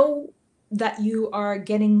to know that you are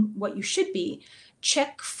getting what you should be,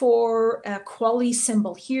 check for a quality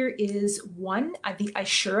symbol. Here is one, the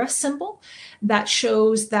Ishura symbol, that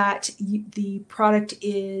shows that the product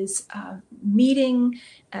is meeting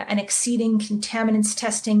and exceeding contaminants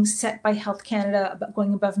testing set by Health Canada,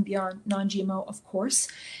 going above and beyond non-GMO, of course,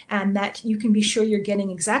 and that you can be sure you're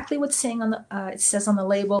getting exactly what's saying on the it says on the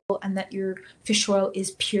label, and that your fish oil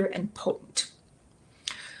is pure and potent.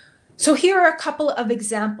 So here are a couple of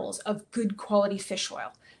examples of good quality fish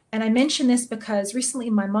oil. And I mention this because recently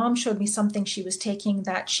my mom showed me something she was taking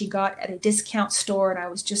that she got at a discount store, and I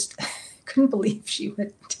was just couldn't believe she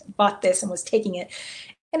had bought this and was taking it.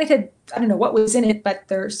 And it had, I don't know what was in it, but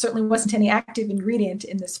there certainly wasn't any active ingredient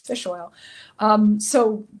in this fish oil.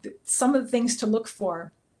 So some of the things to look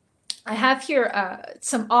for. I have here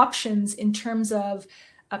some options in terms of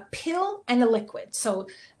a pill and a liquid. So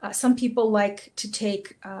some people like to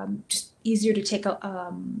take, just easier to take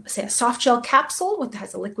say a soft gel capsule that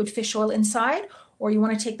has a liquid fish oil inside, or you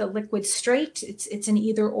want to take the liquid straight. It's an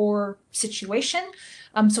either or situation.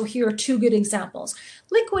 So here are two good examples.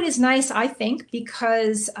 Liquid is nice, I think,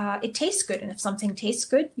 because it tastes good. And if something tastes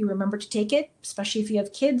good, you remember to take it, especially if you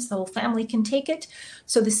have kids, the whole family can take it.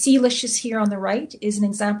 So the Sealicious here on the right is an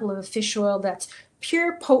example of a fish oil that's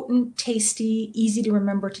pure, potent, tasty, easy to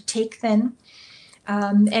remember to take then.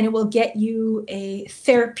 And it will get you a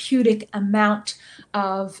therapeutic amount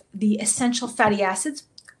of the essential fatty acids,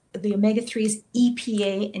 the omega-3s,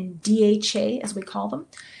 EPA and DHA, as we call them,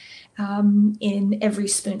 in every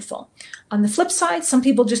spoonful. On the flip side, some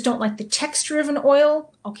people just don't like the texture of an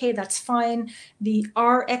oil. Okay, that's fine. The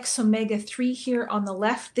RX omega-3 here on the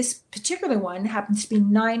left, this particular one happens to be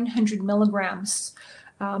 900 milligrams.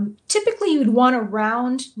 Typically, you'd want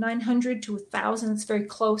around 900 to 1,000. It's very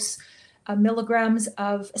close. Milligrams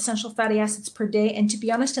of essential fatty acids per day. And to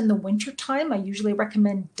be honest, in the winter time, I usually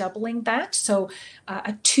recommend doubling that. So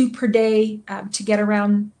a 2 per day to get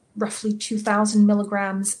around roughly 2,000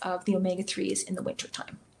 milligrams of the omega-3s in the winter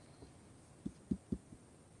time.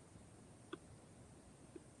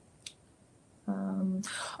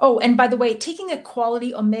 Oh, and by the way, taking a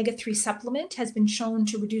quality omega-3 supplement has been shown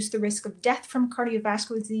to reduce the risk of death from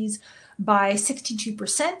cardiovascular disease by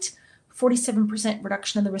 62%, 47%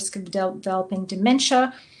 reduction in the risk of developing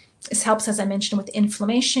dementia. This helps, as I mentioned, with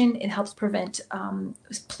inflammation. It helps prevent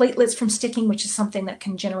platelets from sticking, which is something that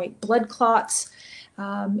can generate blood clots.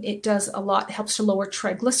 It does a lot, it helps to lower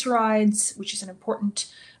triglycerides, which is an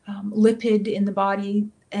important lipid in the body,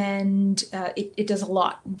 and it does a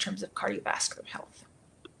lot in terms of cardiovascular health.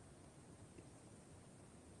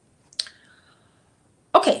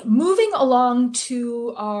 Okay, moving along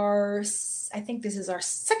to our, I think this is our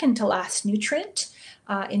second to last nutrient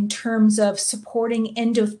in terms of supporting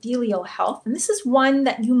endothelial health. And this is one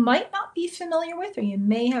that you might not be familiar with, or you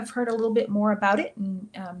may have heard a little bit more about it in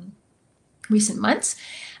recent months,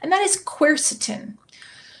 and that is quercetin.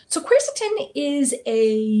 So quercetin is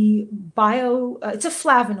it's a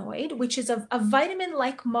flavonoid, which is a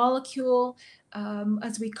vitamin-like molecule,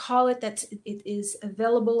 as we call it, that it is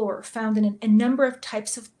available or found in a number of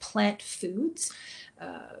types of plant foods.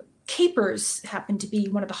 Capers happen to be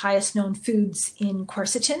one of the highest known foods in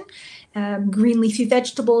quercetin. Green leafy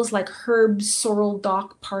vegetables like herbs, sorrel,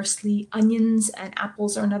 dock, parsley, onions, and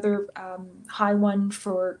apples are another high one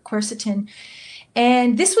for quercetin.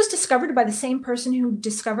 And this was discovered by the same person who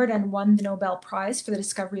discovered and won the Nobel Prize for the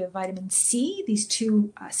discovery of vitamin C. These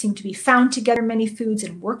two seem to be found together in many foods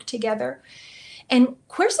and work together. And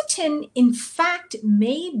quercetin, in fact,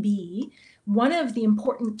 may be one of the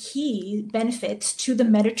important key benefits to the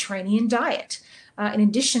Mediterranean diet. In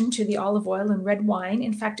addition to the olive oil and red wine,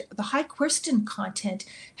 in fact, the high quercetin content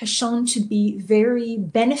has shown to be very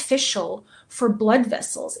beneficial for blood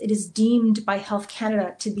vessels. It is deemed by Health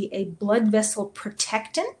Canada to be a blood vessel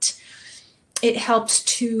protectant. It helps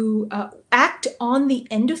to act on the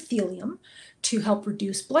endothelium to help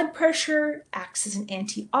reduce blood pressure, acts as an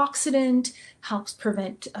antioxidant, helps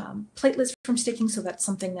prevent platelets from sticking, so that's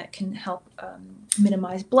something that can help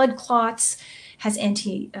minimize blood clots, has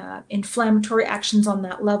anti-inflammatory actions on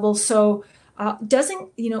that level. So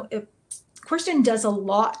quercetin does a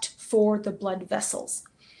lot for the blood vessels.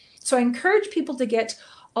 So I encourage people to get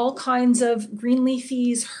all kinds of green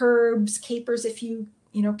leafies, herbs, capers, if you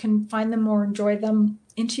can find them or enjoy them,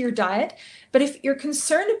 into your diet. But if you're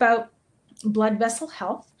concerned about blood vessel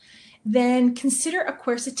health, then consider a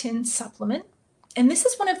quercetin supplement. And this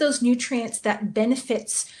is one of those nutrients that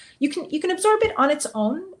benefits, you can absorb it on its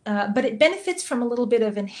own, but it benefits from a little bit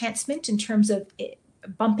of enhancement in terms of it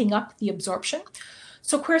bumping up the absorption.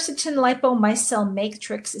 So quercetin lipomycel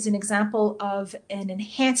matrix is an example of an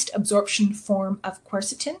enhanced absorption form of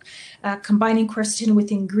quercetin, combining quercetin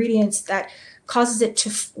with ingredients that causes it to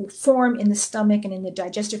form in the stomach and in the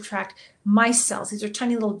digestive tract micelles. These are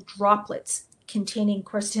tiny little droplets containing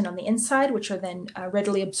quercetin on the inside, which are then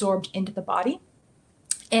readily absorbed into the body.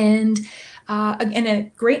 And again,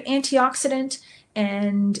 a great antioxidant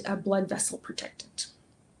and a blood vessel protectant.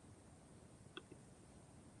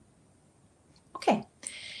 Okay.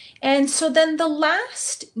 And so then the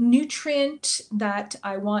last nutrient that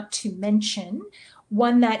I want to mention,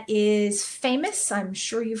 one that is famous, I'm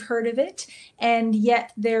sure you've heard of it, and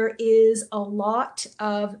yet there is a lot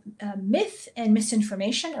of myth and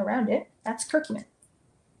misinformation around it. That's curcumin.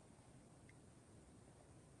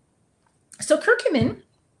 So curcumin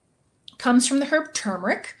comes from the herb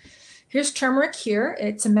turmeric. Here's turmeric here.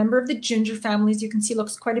 It's a member of the ginger family. As you can see, it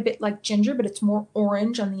looks quite a bit like ginger, but it's more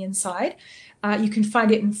orange on the inside. You can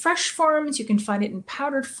find it in fresh forms. You can find it in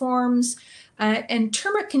powdered forms. And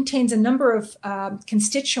turmeric contains a number of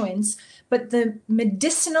constituents, but the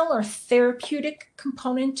medicinal or therapeutic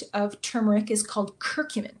component of turmeric is called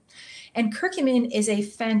curcumin. And curcumin is a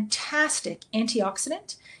fantastic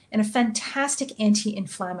antioxidant and a fantastic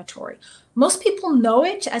anti-inflammatory. Most people know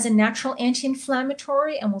it as a natural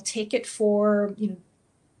anti-inflammatory and will take it for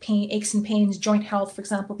pain, aches and pains, joint health, for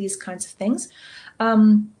example, these kinds of things.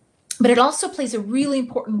 But it also plays a really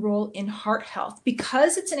important role in heart health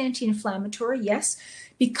because it's an anti-inflammatory, yes,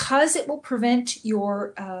 because it will prevent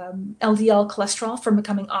your LDL cholesterol from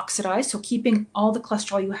becoming oxidized, so keeping all the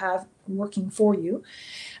cholesterol you have working for you,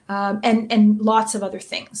 and lots of other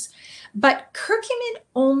things. But curcumin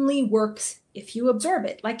only works if you absorb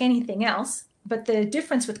it, like anything else. But the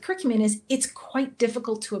difference with curcumin is it's quite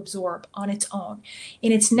difficult to absorb on its own.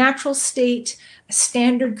 In its natural state, a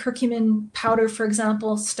standard curcumin powder, for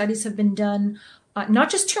example, studies have been done,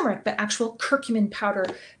 not just turmeric, but actual curcumin powder,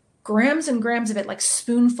 grams and grams of it, like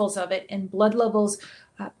spoonfuls of it, and blood levels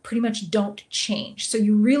pretty much don't change. So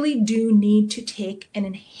you really do need to take an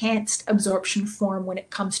enhanced absorption form when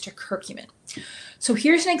it comes to curcumin. So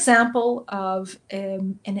here's an example of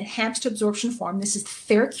an enhanced absorption form. This is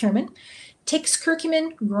theracurmin. Takes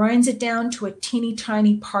curcumin, grinds it down to a teeny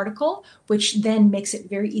tiny particle, which then makes it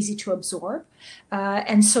very easy to absorb.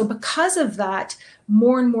 And so because of that,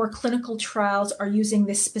 more and more clinical trials are using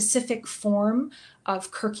this specific form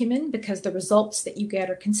of curcumin because the results that you get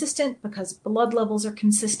are consistent, because blood levels are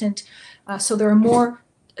consistent. So there are more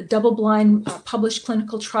double-blind published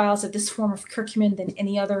clinical trials of this form of curcumin than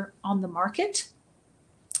any other on the market.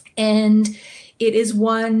 And it is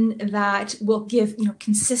one that will give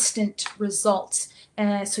consistent results,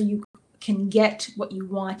 so you can get what you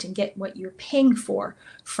want and get what you're paying for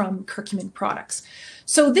from curcumin products.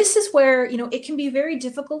 So this is where it can be very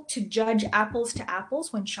difficult to judge apples to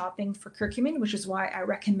apples when shopping for curcumin, which is why I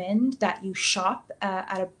recommend that you shop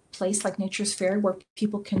at a place like Nature's Fair, where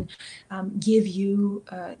people can give you,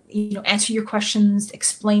 answer your questions,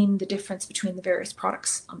 explain the difference between the various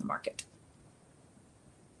products on the market.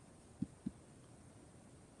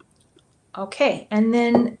 Okay, and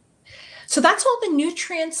then, so that's all the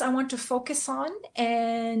nutrients I want to focus on.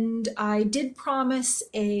 And I did promise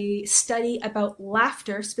a study about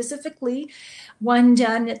laughter, specifically one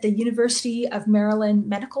done at the University of Maryland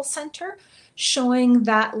Medical Center, showing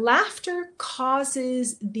that laughter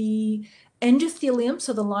causes the endothelium,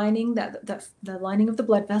 so the lining, the lining of the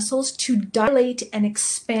blood vessels, to dilate and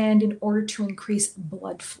expand in order to increase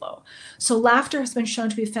blood flow. So laughter has been shown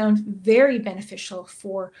to be found very beneficial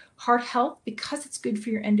for heart health because it's good for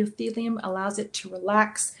your endothelium, allows it to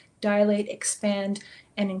relax, dilate, expand,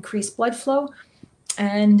 and increase blood flow.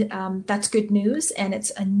 And that's good news. And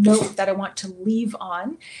it's a note that I want to leave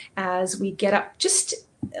on as we get up just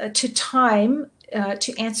to time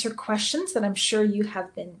to answer questions that I'm sure you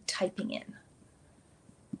have been typing in.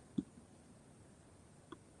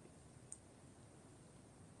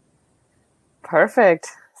 Perfect.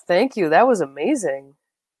 Thank you. That was amazing.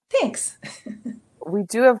 Thanks. We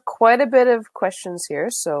do have quite a bit of questions here,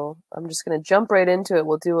 so I'm just going to jump right into it.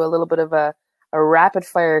 We'll do a little bit of a rapid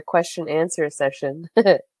fire question answer session.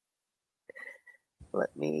 Let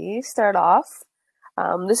me start off.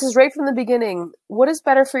 This is right from the beginning. What is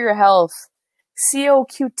better for your health?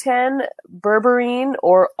 CoQ10, berberine,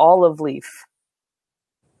 or olive leaf?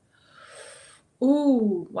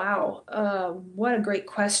 Ooh, wow. What a great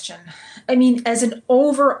question. I mean, as an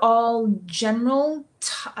overall general,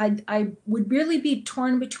 I would really be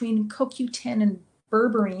torn between CoQ10 and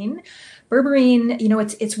berberine. Berberine,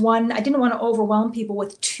 it's one, I didn't want to overwhelm people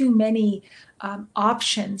with too many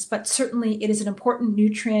options, but certainly it is an important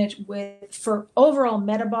nutrient for overall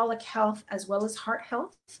metabolic health as well as heart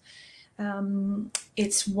health.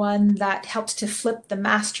 It's one that helps to flip the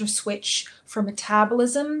master switch for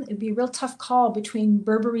metabolism. It'd be a real tough call between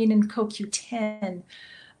berberine and CoQ10.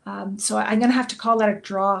 So I'm going to have to call that a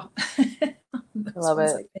draw. I love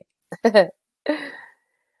it.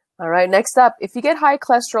 All right, next up, if you get high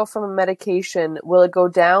cholesterol from a medication, will it go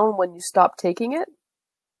down when you stop taking it?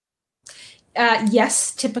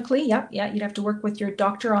 Yes, typically. Yeah, you'd have to work with your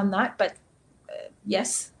doctor on that, but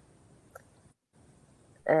yes.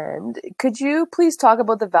 And could you please talk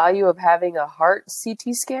about the value of having a heart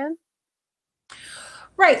CT scan?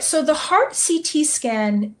 Right. So the heart CT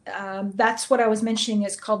scan, that's what I was mentioning,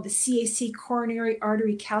 is called the CAC, coronary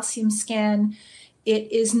artery calcium scan.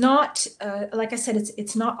 It is not, like I said,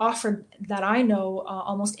 it's not offered that I know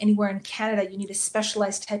almost anywhere in Canada. You need a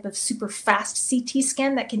specialized type of super fast CT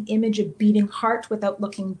scan that can image a beating heart without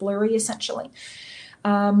looking blurry, essentially.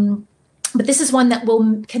 But this is one that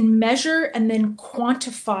can measure and then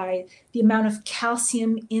quantify the amount of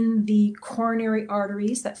calcium in the coronary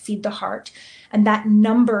arteries that feed the heart. And that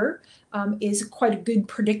number is quite a good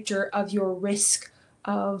predictor of your risk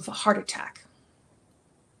of heart attack.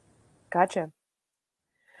 Gotcha.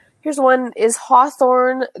 Here's one. Is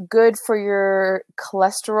hawthorn good for your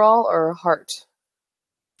cholesterol or heart?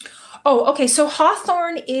 Oh, okay. So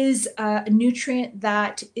hawthorn is a nutrient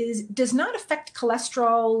that does not affect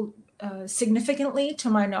cholesterol significantly, to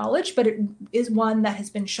my knowledge, but it is one that has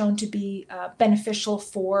been shown to be beneficial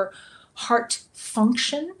for heart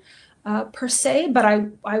function per se. But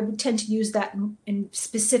I would tend to use that in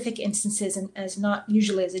specific instances and as not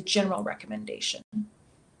usually as a general recommendation.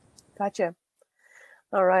 Gotcha.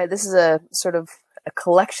 All right. This is a sort of a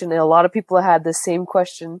collection. A lot of people had the same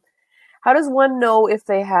question. How does one know if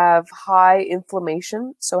they have high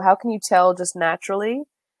inflammation? So how can you tell just naturally?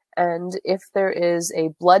 And if there is a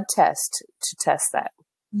blood test to test that?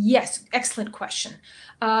 Yes, excellent question.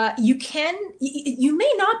 You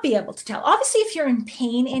may not be able to tell. Obviously, if you're in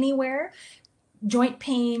pain anywhere, joint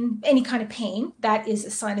pain, any kind of pain, that is a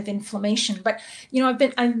sign of inflammation. But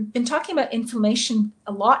I've been talking about inflammation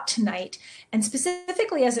a lot tonight, and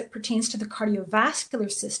specifically as it pertains to the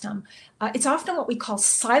cardiovascular system, it's often what we call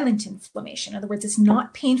silent inflammation. In other words, it's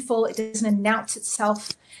not painful, it doesn't announce itself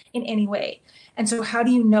in any way. And so how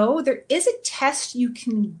do you know? There is a test you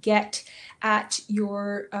can get at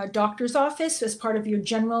your doctor's office as part of your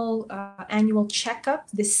general annual checkup,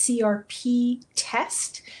 the CRP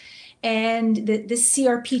test. And this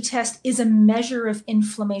CRP test is a measure of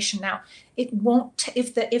inflammation. Now, it won't,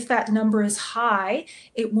 if that number is high,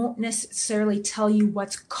 it won't necessarily tell you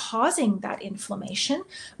what's causing that inflammation,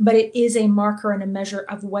 but it is a marker and a measure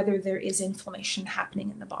of whether there is inflammation happening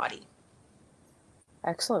in the body.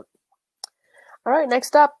 Excellent. All right,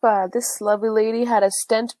 next up, this lovely lady had a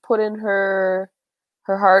stent put in her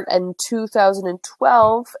heart in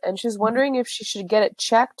 2012, and she's wondering if she should get it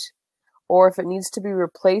checked or if it needs to be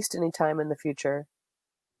replaced anytime in the future.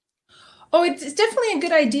 Oh, it's definitely a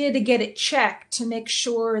good idea to get it checked to make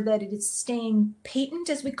sure that it is staying patent,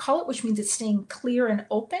 as we call it, which means it's staying clear and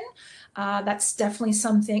open. That's definitely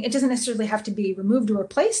something. It doesn't necessarily have to be removed or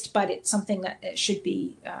replaced, but it's something that should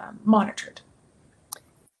be monitored.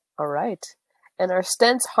 All right. And are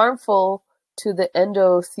stents harmful to the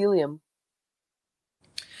endothelium?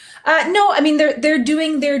 No, I mean they're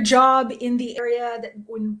doing their job in the area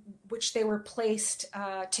which they were placed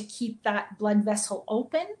to keep that blood vessel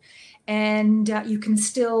open, and you can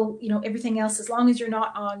still, everything else, as long as you're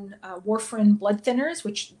not on warfarin blood thinners,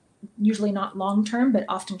 which usually not long term, but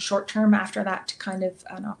often short term after that kind of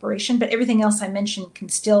an operation. But everything else I mentioned can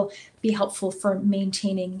still be helpful for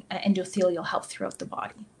maintaining endothelial health throughout the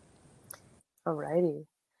body. Alrighty.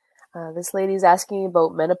 This lady's asking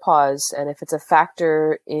about menopause and if it's a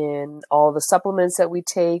factor in all the supplements that we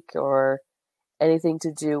take or anything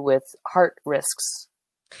to do with heart risks.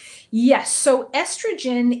 Yes, so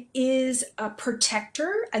estrogen is a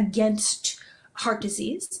protector against heart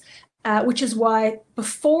disease, which is why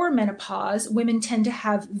before menopause, women tend to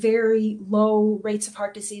have very low rates of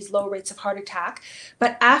heart disease, low rates of heart attack.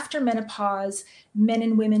 But after menopause, men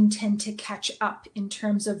and women tend to catch up in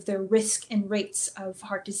terms of their risk and rates of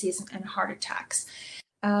heart disease and heart attacks.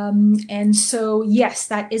 And so, yes,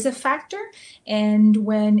 that is a factor. And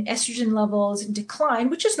when estrogen levels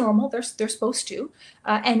decline, which is normal, they're supposed to,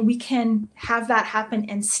 and we can have that happen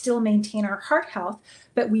and still maintain our heart health,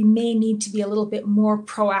 but we may need to be a little bit more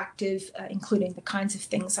proactive, including the kinds of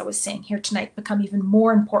things I was saying here tonight become even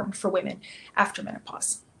more important for women after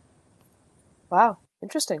menopause. Wow,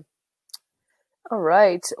 interesting. All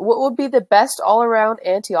right. What would be the best all-around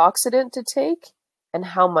antioxidant to take and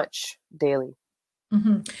how much daily?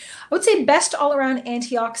 I would say best all-around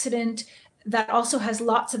antioxidant that also has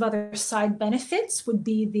lots of other side benefits would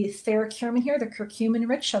be the TheraCurcumin here, the curcumin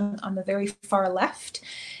rich on the very far left.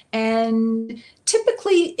 And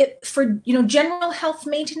typically for general health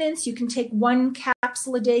maintenance, you can take one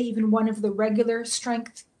capsule a day, even one of the regular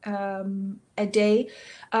strength a day.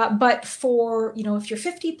 But for, if you're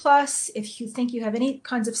 50 plus, if you think you have any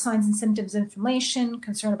kinds of signs and symptoms of inflammation,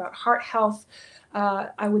 concern about heart health,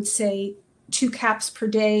 I would say 2 caps per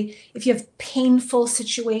day. If you have painful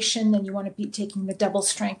situation, then you want to be taking the double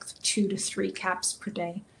strength 2 to 3 caps per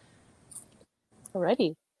day.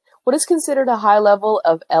 Alrighty. What is considered a high level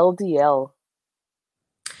of LDL?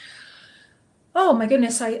 Oh my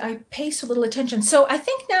goodness, I pay so little attention. So I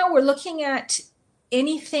think now we're looking at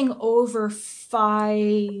anything over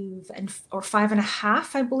 5 or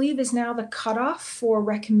 5.5, I believe, is now the cutoff for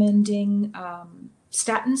recommending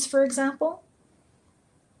statins, for example.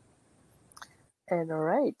 And all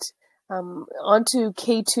right, on to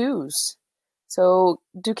K2s. So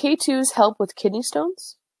do K2s help with kidney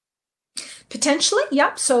stones? Potentially,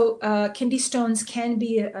 yep. So kidney stones can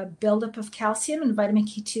be a buildup of calcium, and vitamin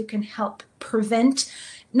K2 can help prevent,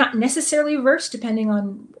 not necessarily reverse, depending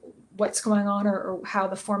on what's going on or how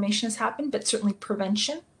the formation has happened, but certainly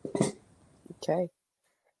prevention. Okay.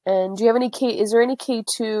 And do you have is there any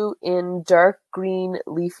K2 in dark green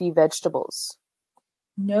leafy vegetables?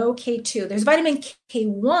 No K2. There's vitamin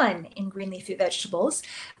K1 in green leafy vegetables,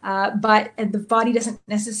 but the body doesn't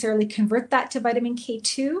necessarily convert that to vitamin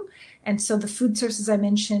K2. And so the food sources I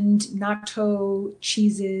mentioned, natto,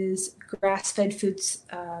 cheeses, grass-fed foods,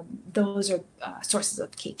 those are sources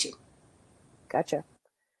of K2. Gotcha.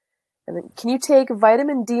 And then can you take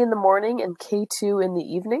vitamin D in the morning and K2 in the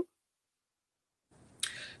evening?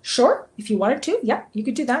 Sure, if you wanted to, yeah, you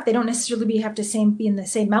could do that. They don't necessarily have to be in the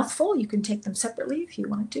same mouthful. You can take them separately if you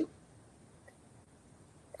wanted to.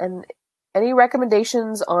 And any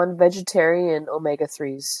recommendations on vegetarian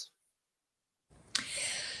omega-3s?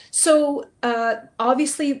 So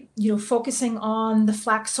obviously, focusing on the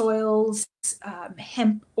flax oils,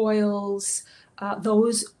 hemp oils,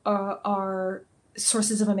 those are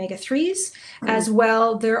sources of omega-3s as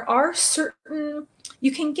well. There are certain,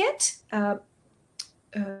 you can get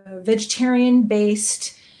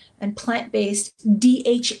vegetarian-based and plant-based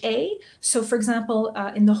DHA. So for example,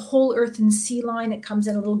 in the Whole Earth and Sea line, it comes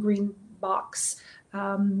in a little green box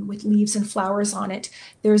with leaves and flowers on it.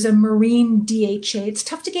 There's a marine DHA. It's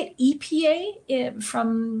tough to get EPA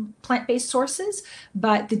from plant-based sources,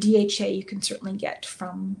 but the DHA you can certainly get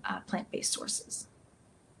from plant-based sources.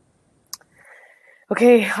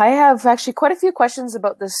 Okay, I have actually quite a few questions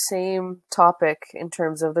about the same topic in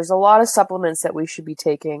terms of there's a lot of supplements that we should be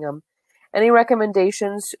taking. Any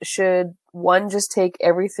recommendations? Should one just take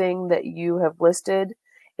everything that you have listed?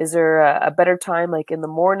 Is there a better time, like in the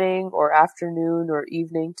morning or afternoon or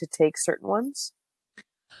evening, to take certain ones?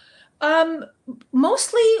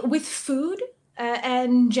 Mostly with food,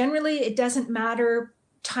 and generally it doesn't matter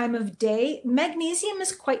time of day. Magnesium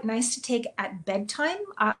is quite nice to take at bedtime.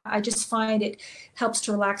 I just find it helps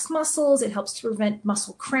to relax muscles. It helps to prevent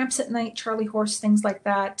muscle cramps at night, Charlie horse, things like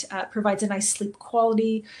that. Provides a nice sleep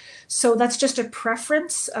quality. So that's just a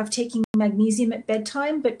preference of taking magnesium at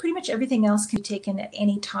bedtime, but pretty much everything else can be taken at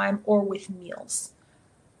any time or with meals.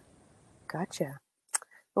 Gotcha.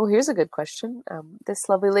 Oh, here's a good question. This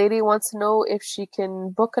lovely lady wants to know if she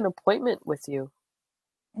can book an appointment with you.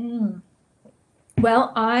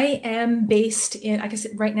 Well, I am based in, I guess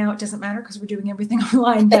right now it doesn't matter because we're doing everything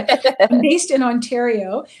online, but I'm based in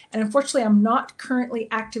Ontario. And unfortunately, I'm not currently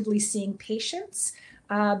actively seeing patients.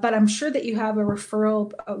 But I'm sure that you have a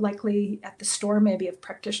referral likely at the store, maybe of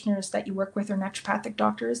practitioners that you work with or naturopathic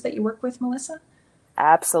doctors that you work with, Melissa.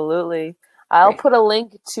 Absolutely. I'll Great. put a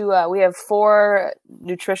link to, we have 4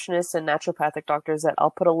 nutritionists and naturopathic doctors that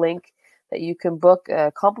I'll put a link that you can book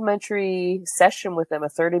a complimentary session with them, a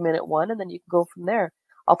 30-minute one, and then you can go from there.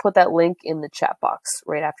 I'll put that link in the chat box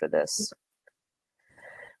right after this.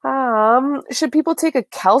 Should people take a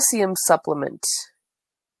calcium supplement?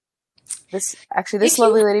 This If you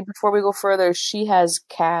lovely lady, before we go further, she has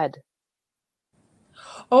CAD.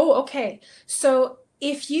 Oh, okay. So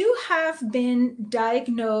if you have been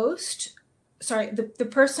diagnosed, sorry, the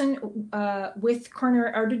person with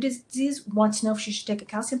coronary artery disease wants to know if she should take a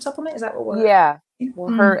calcium supplement. Is that what we're? Yeah.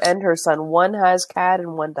 Well, her and her son. One has CAD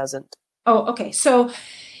and one doesn't. Oh, okay. So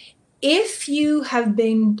if you have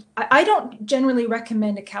been, I don't generally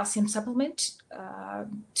recommend a calcium supplement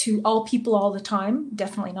to all people all the time.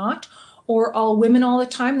 Definitely not. Or all women all the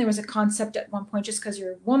time. There was a concept at one point, just because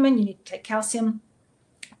you're a woman, you need to take calcium.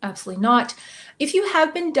 Absolutely not. If you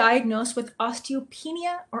have been diagnosed with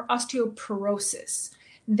osteopenia or osteoporosis,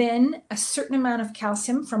 then a certain amount of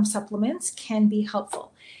calcium from supplements can be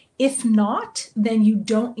helpful. If not, then you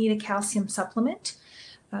don't need a calcium supplement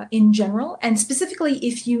in general. And specifically,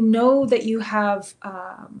 if you know that you have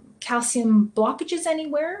calcium blockages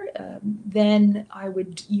anywhere, then I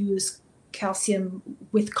would use calcium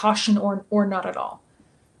with caution or not at all.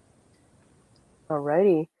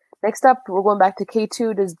 Alrighty. Next up, we're going back to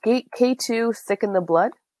K2. Does K2 thicken the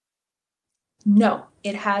blood? No,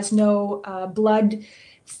 it has no blood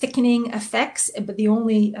thickening effects, but the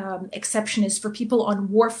only exception is for people on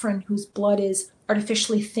warfarin whose blood is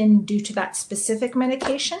artificially thin due to that specific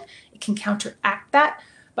medication. It can counteract that,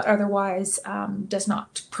 but otherwise does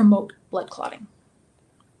not promote blood clotting.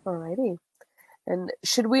 Alrighty. And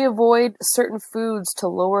should we avoid certain foods to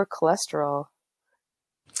lower cholesterol?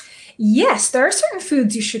 Yes, there are certain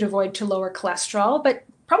foods you should avoid to lower cholesterol, but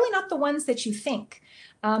probably not the ones that you think.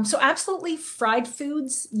 So absolutely fried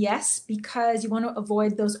foods, yes, because you want to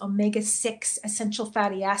avoid those omega-6 essential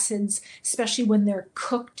fatty acids, especially when they're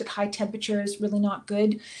cooked at high temperatures, really not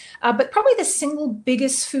good. But probably the single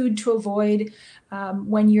biggest food to avoid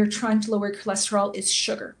when you're trying to lower cholesterol is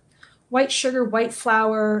sugar. White sugar, white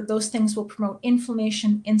flour, those things will promote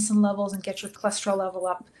inflammation, insulin levels, and get your cholesterol level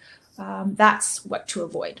up. That's what to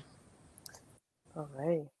avoid. All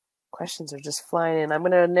right. Questions are just flying in. I'm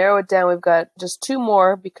going to narrow it down. We've got just 2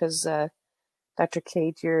 more because Dr.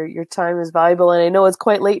 Kate, your time is valuable, and I know it's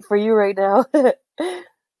quite late for you right now.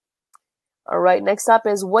 All right. Next up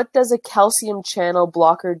is, what does a calcium channel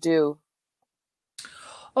blocker do?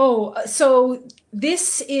 Oh, so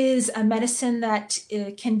this is a medicine that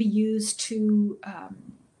can be used to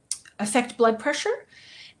affect blood pressure,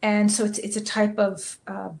 and so it's a type of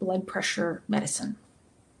blood pressure medicine.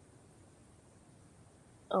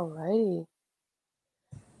 Alrighty.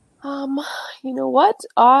 You know what?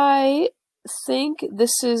 I think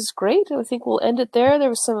this is great. I think we'll end it there. There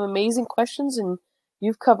were some amazing questions, and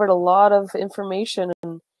you've covered a lot of information,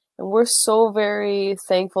 and we're so very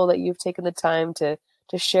thankful that you've taken the time to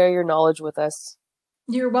share your knowledge with us.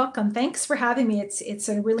 You're welcome. Thanks for having me. It's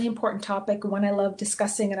a really important topic, one I love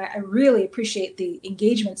discussing, and I really appreciate the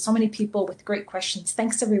engagement. So many people with great questions.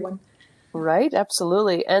 Thanks, everyone. Right,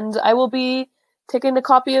 absolutely. And I will be taking a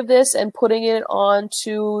copy of this and putting it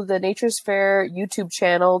onto the Nature's Fair YouTube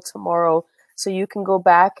channel tomorrow, so you can go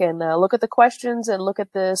back and look at the questions and look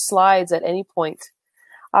at the slides at any point.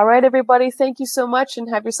 All right, everybody, thank you so much, and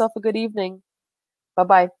have yourself a good evening.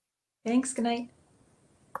 Bye-bye. Thanks. Good night.